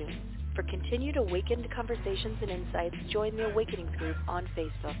iTunes. For continued awakened conversations and insights, join the Awakenings group on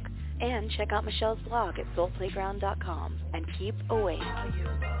Facebook. And check out Michelle's blog at soulplayground.com. And keep awake.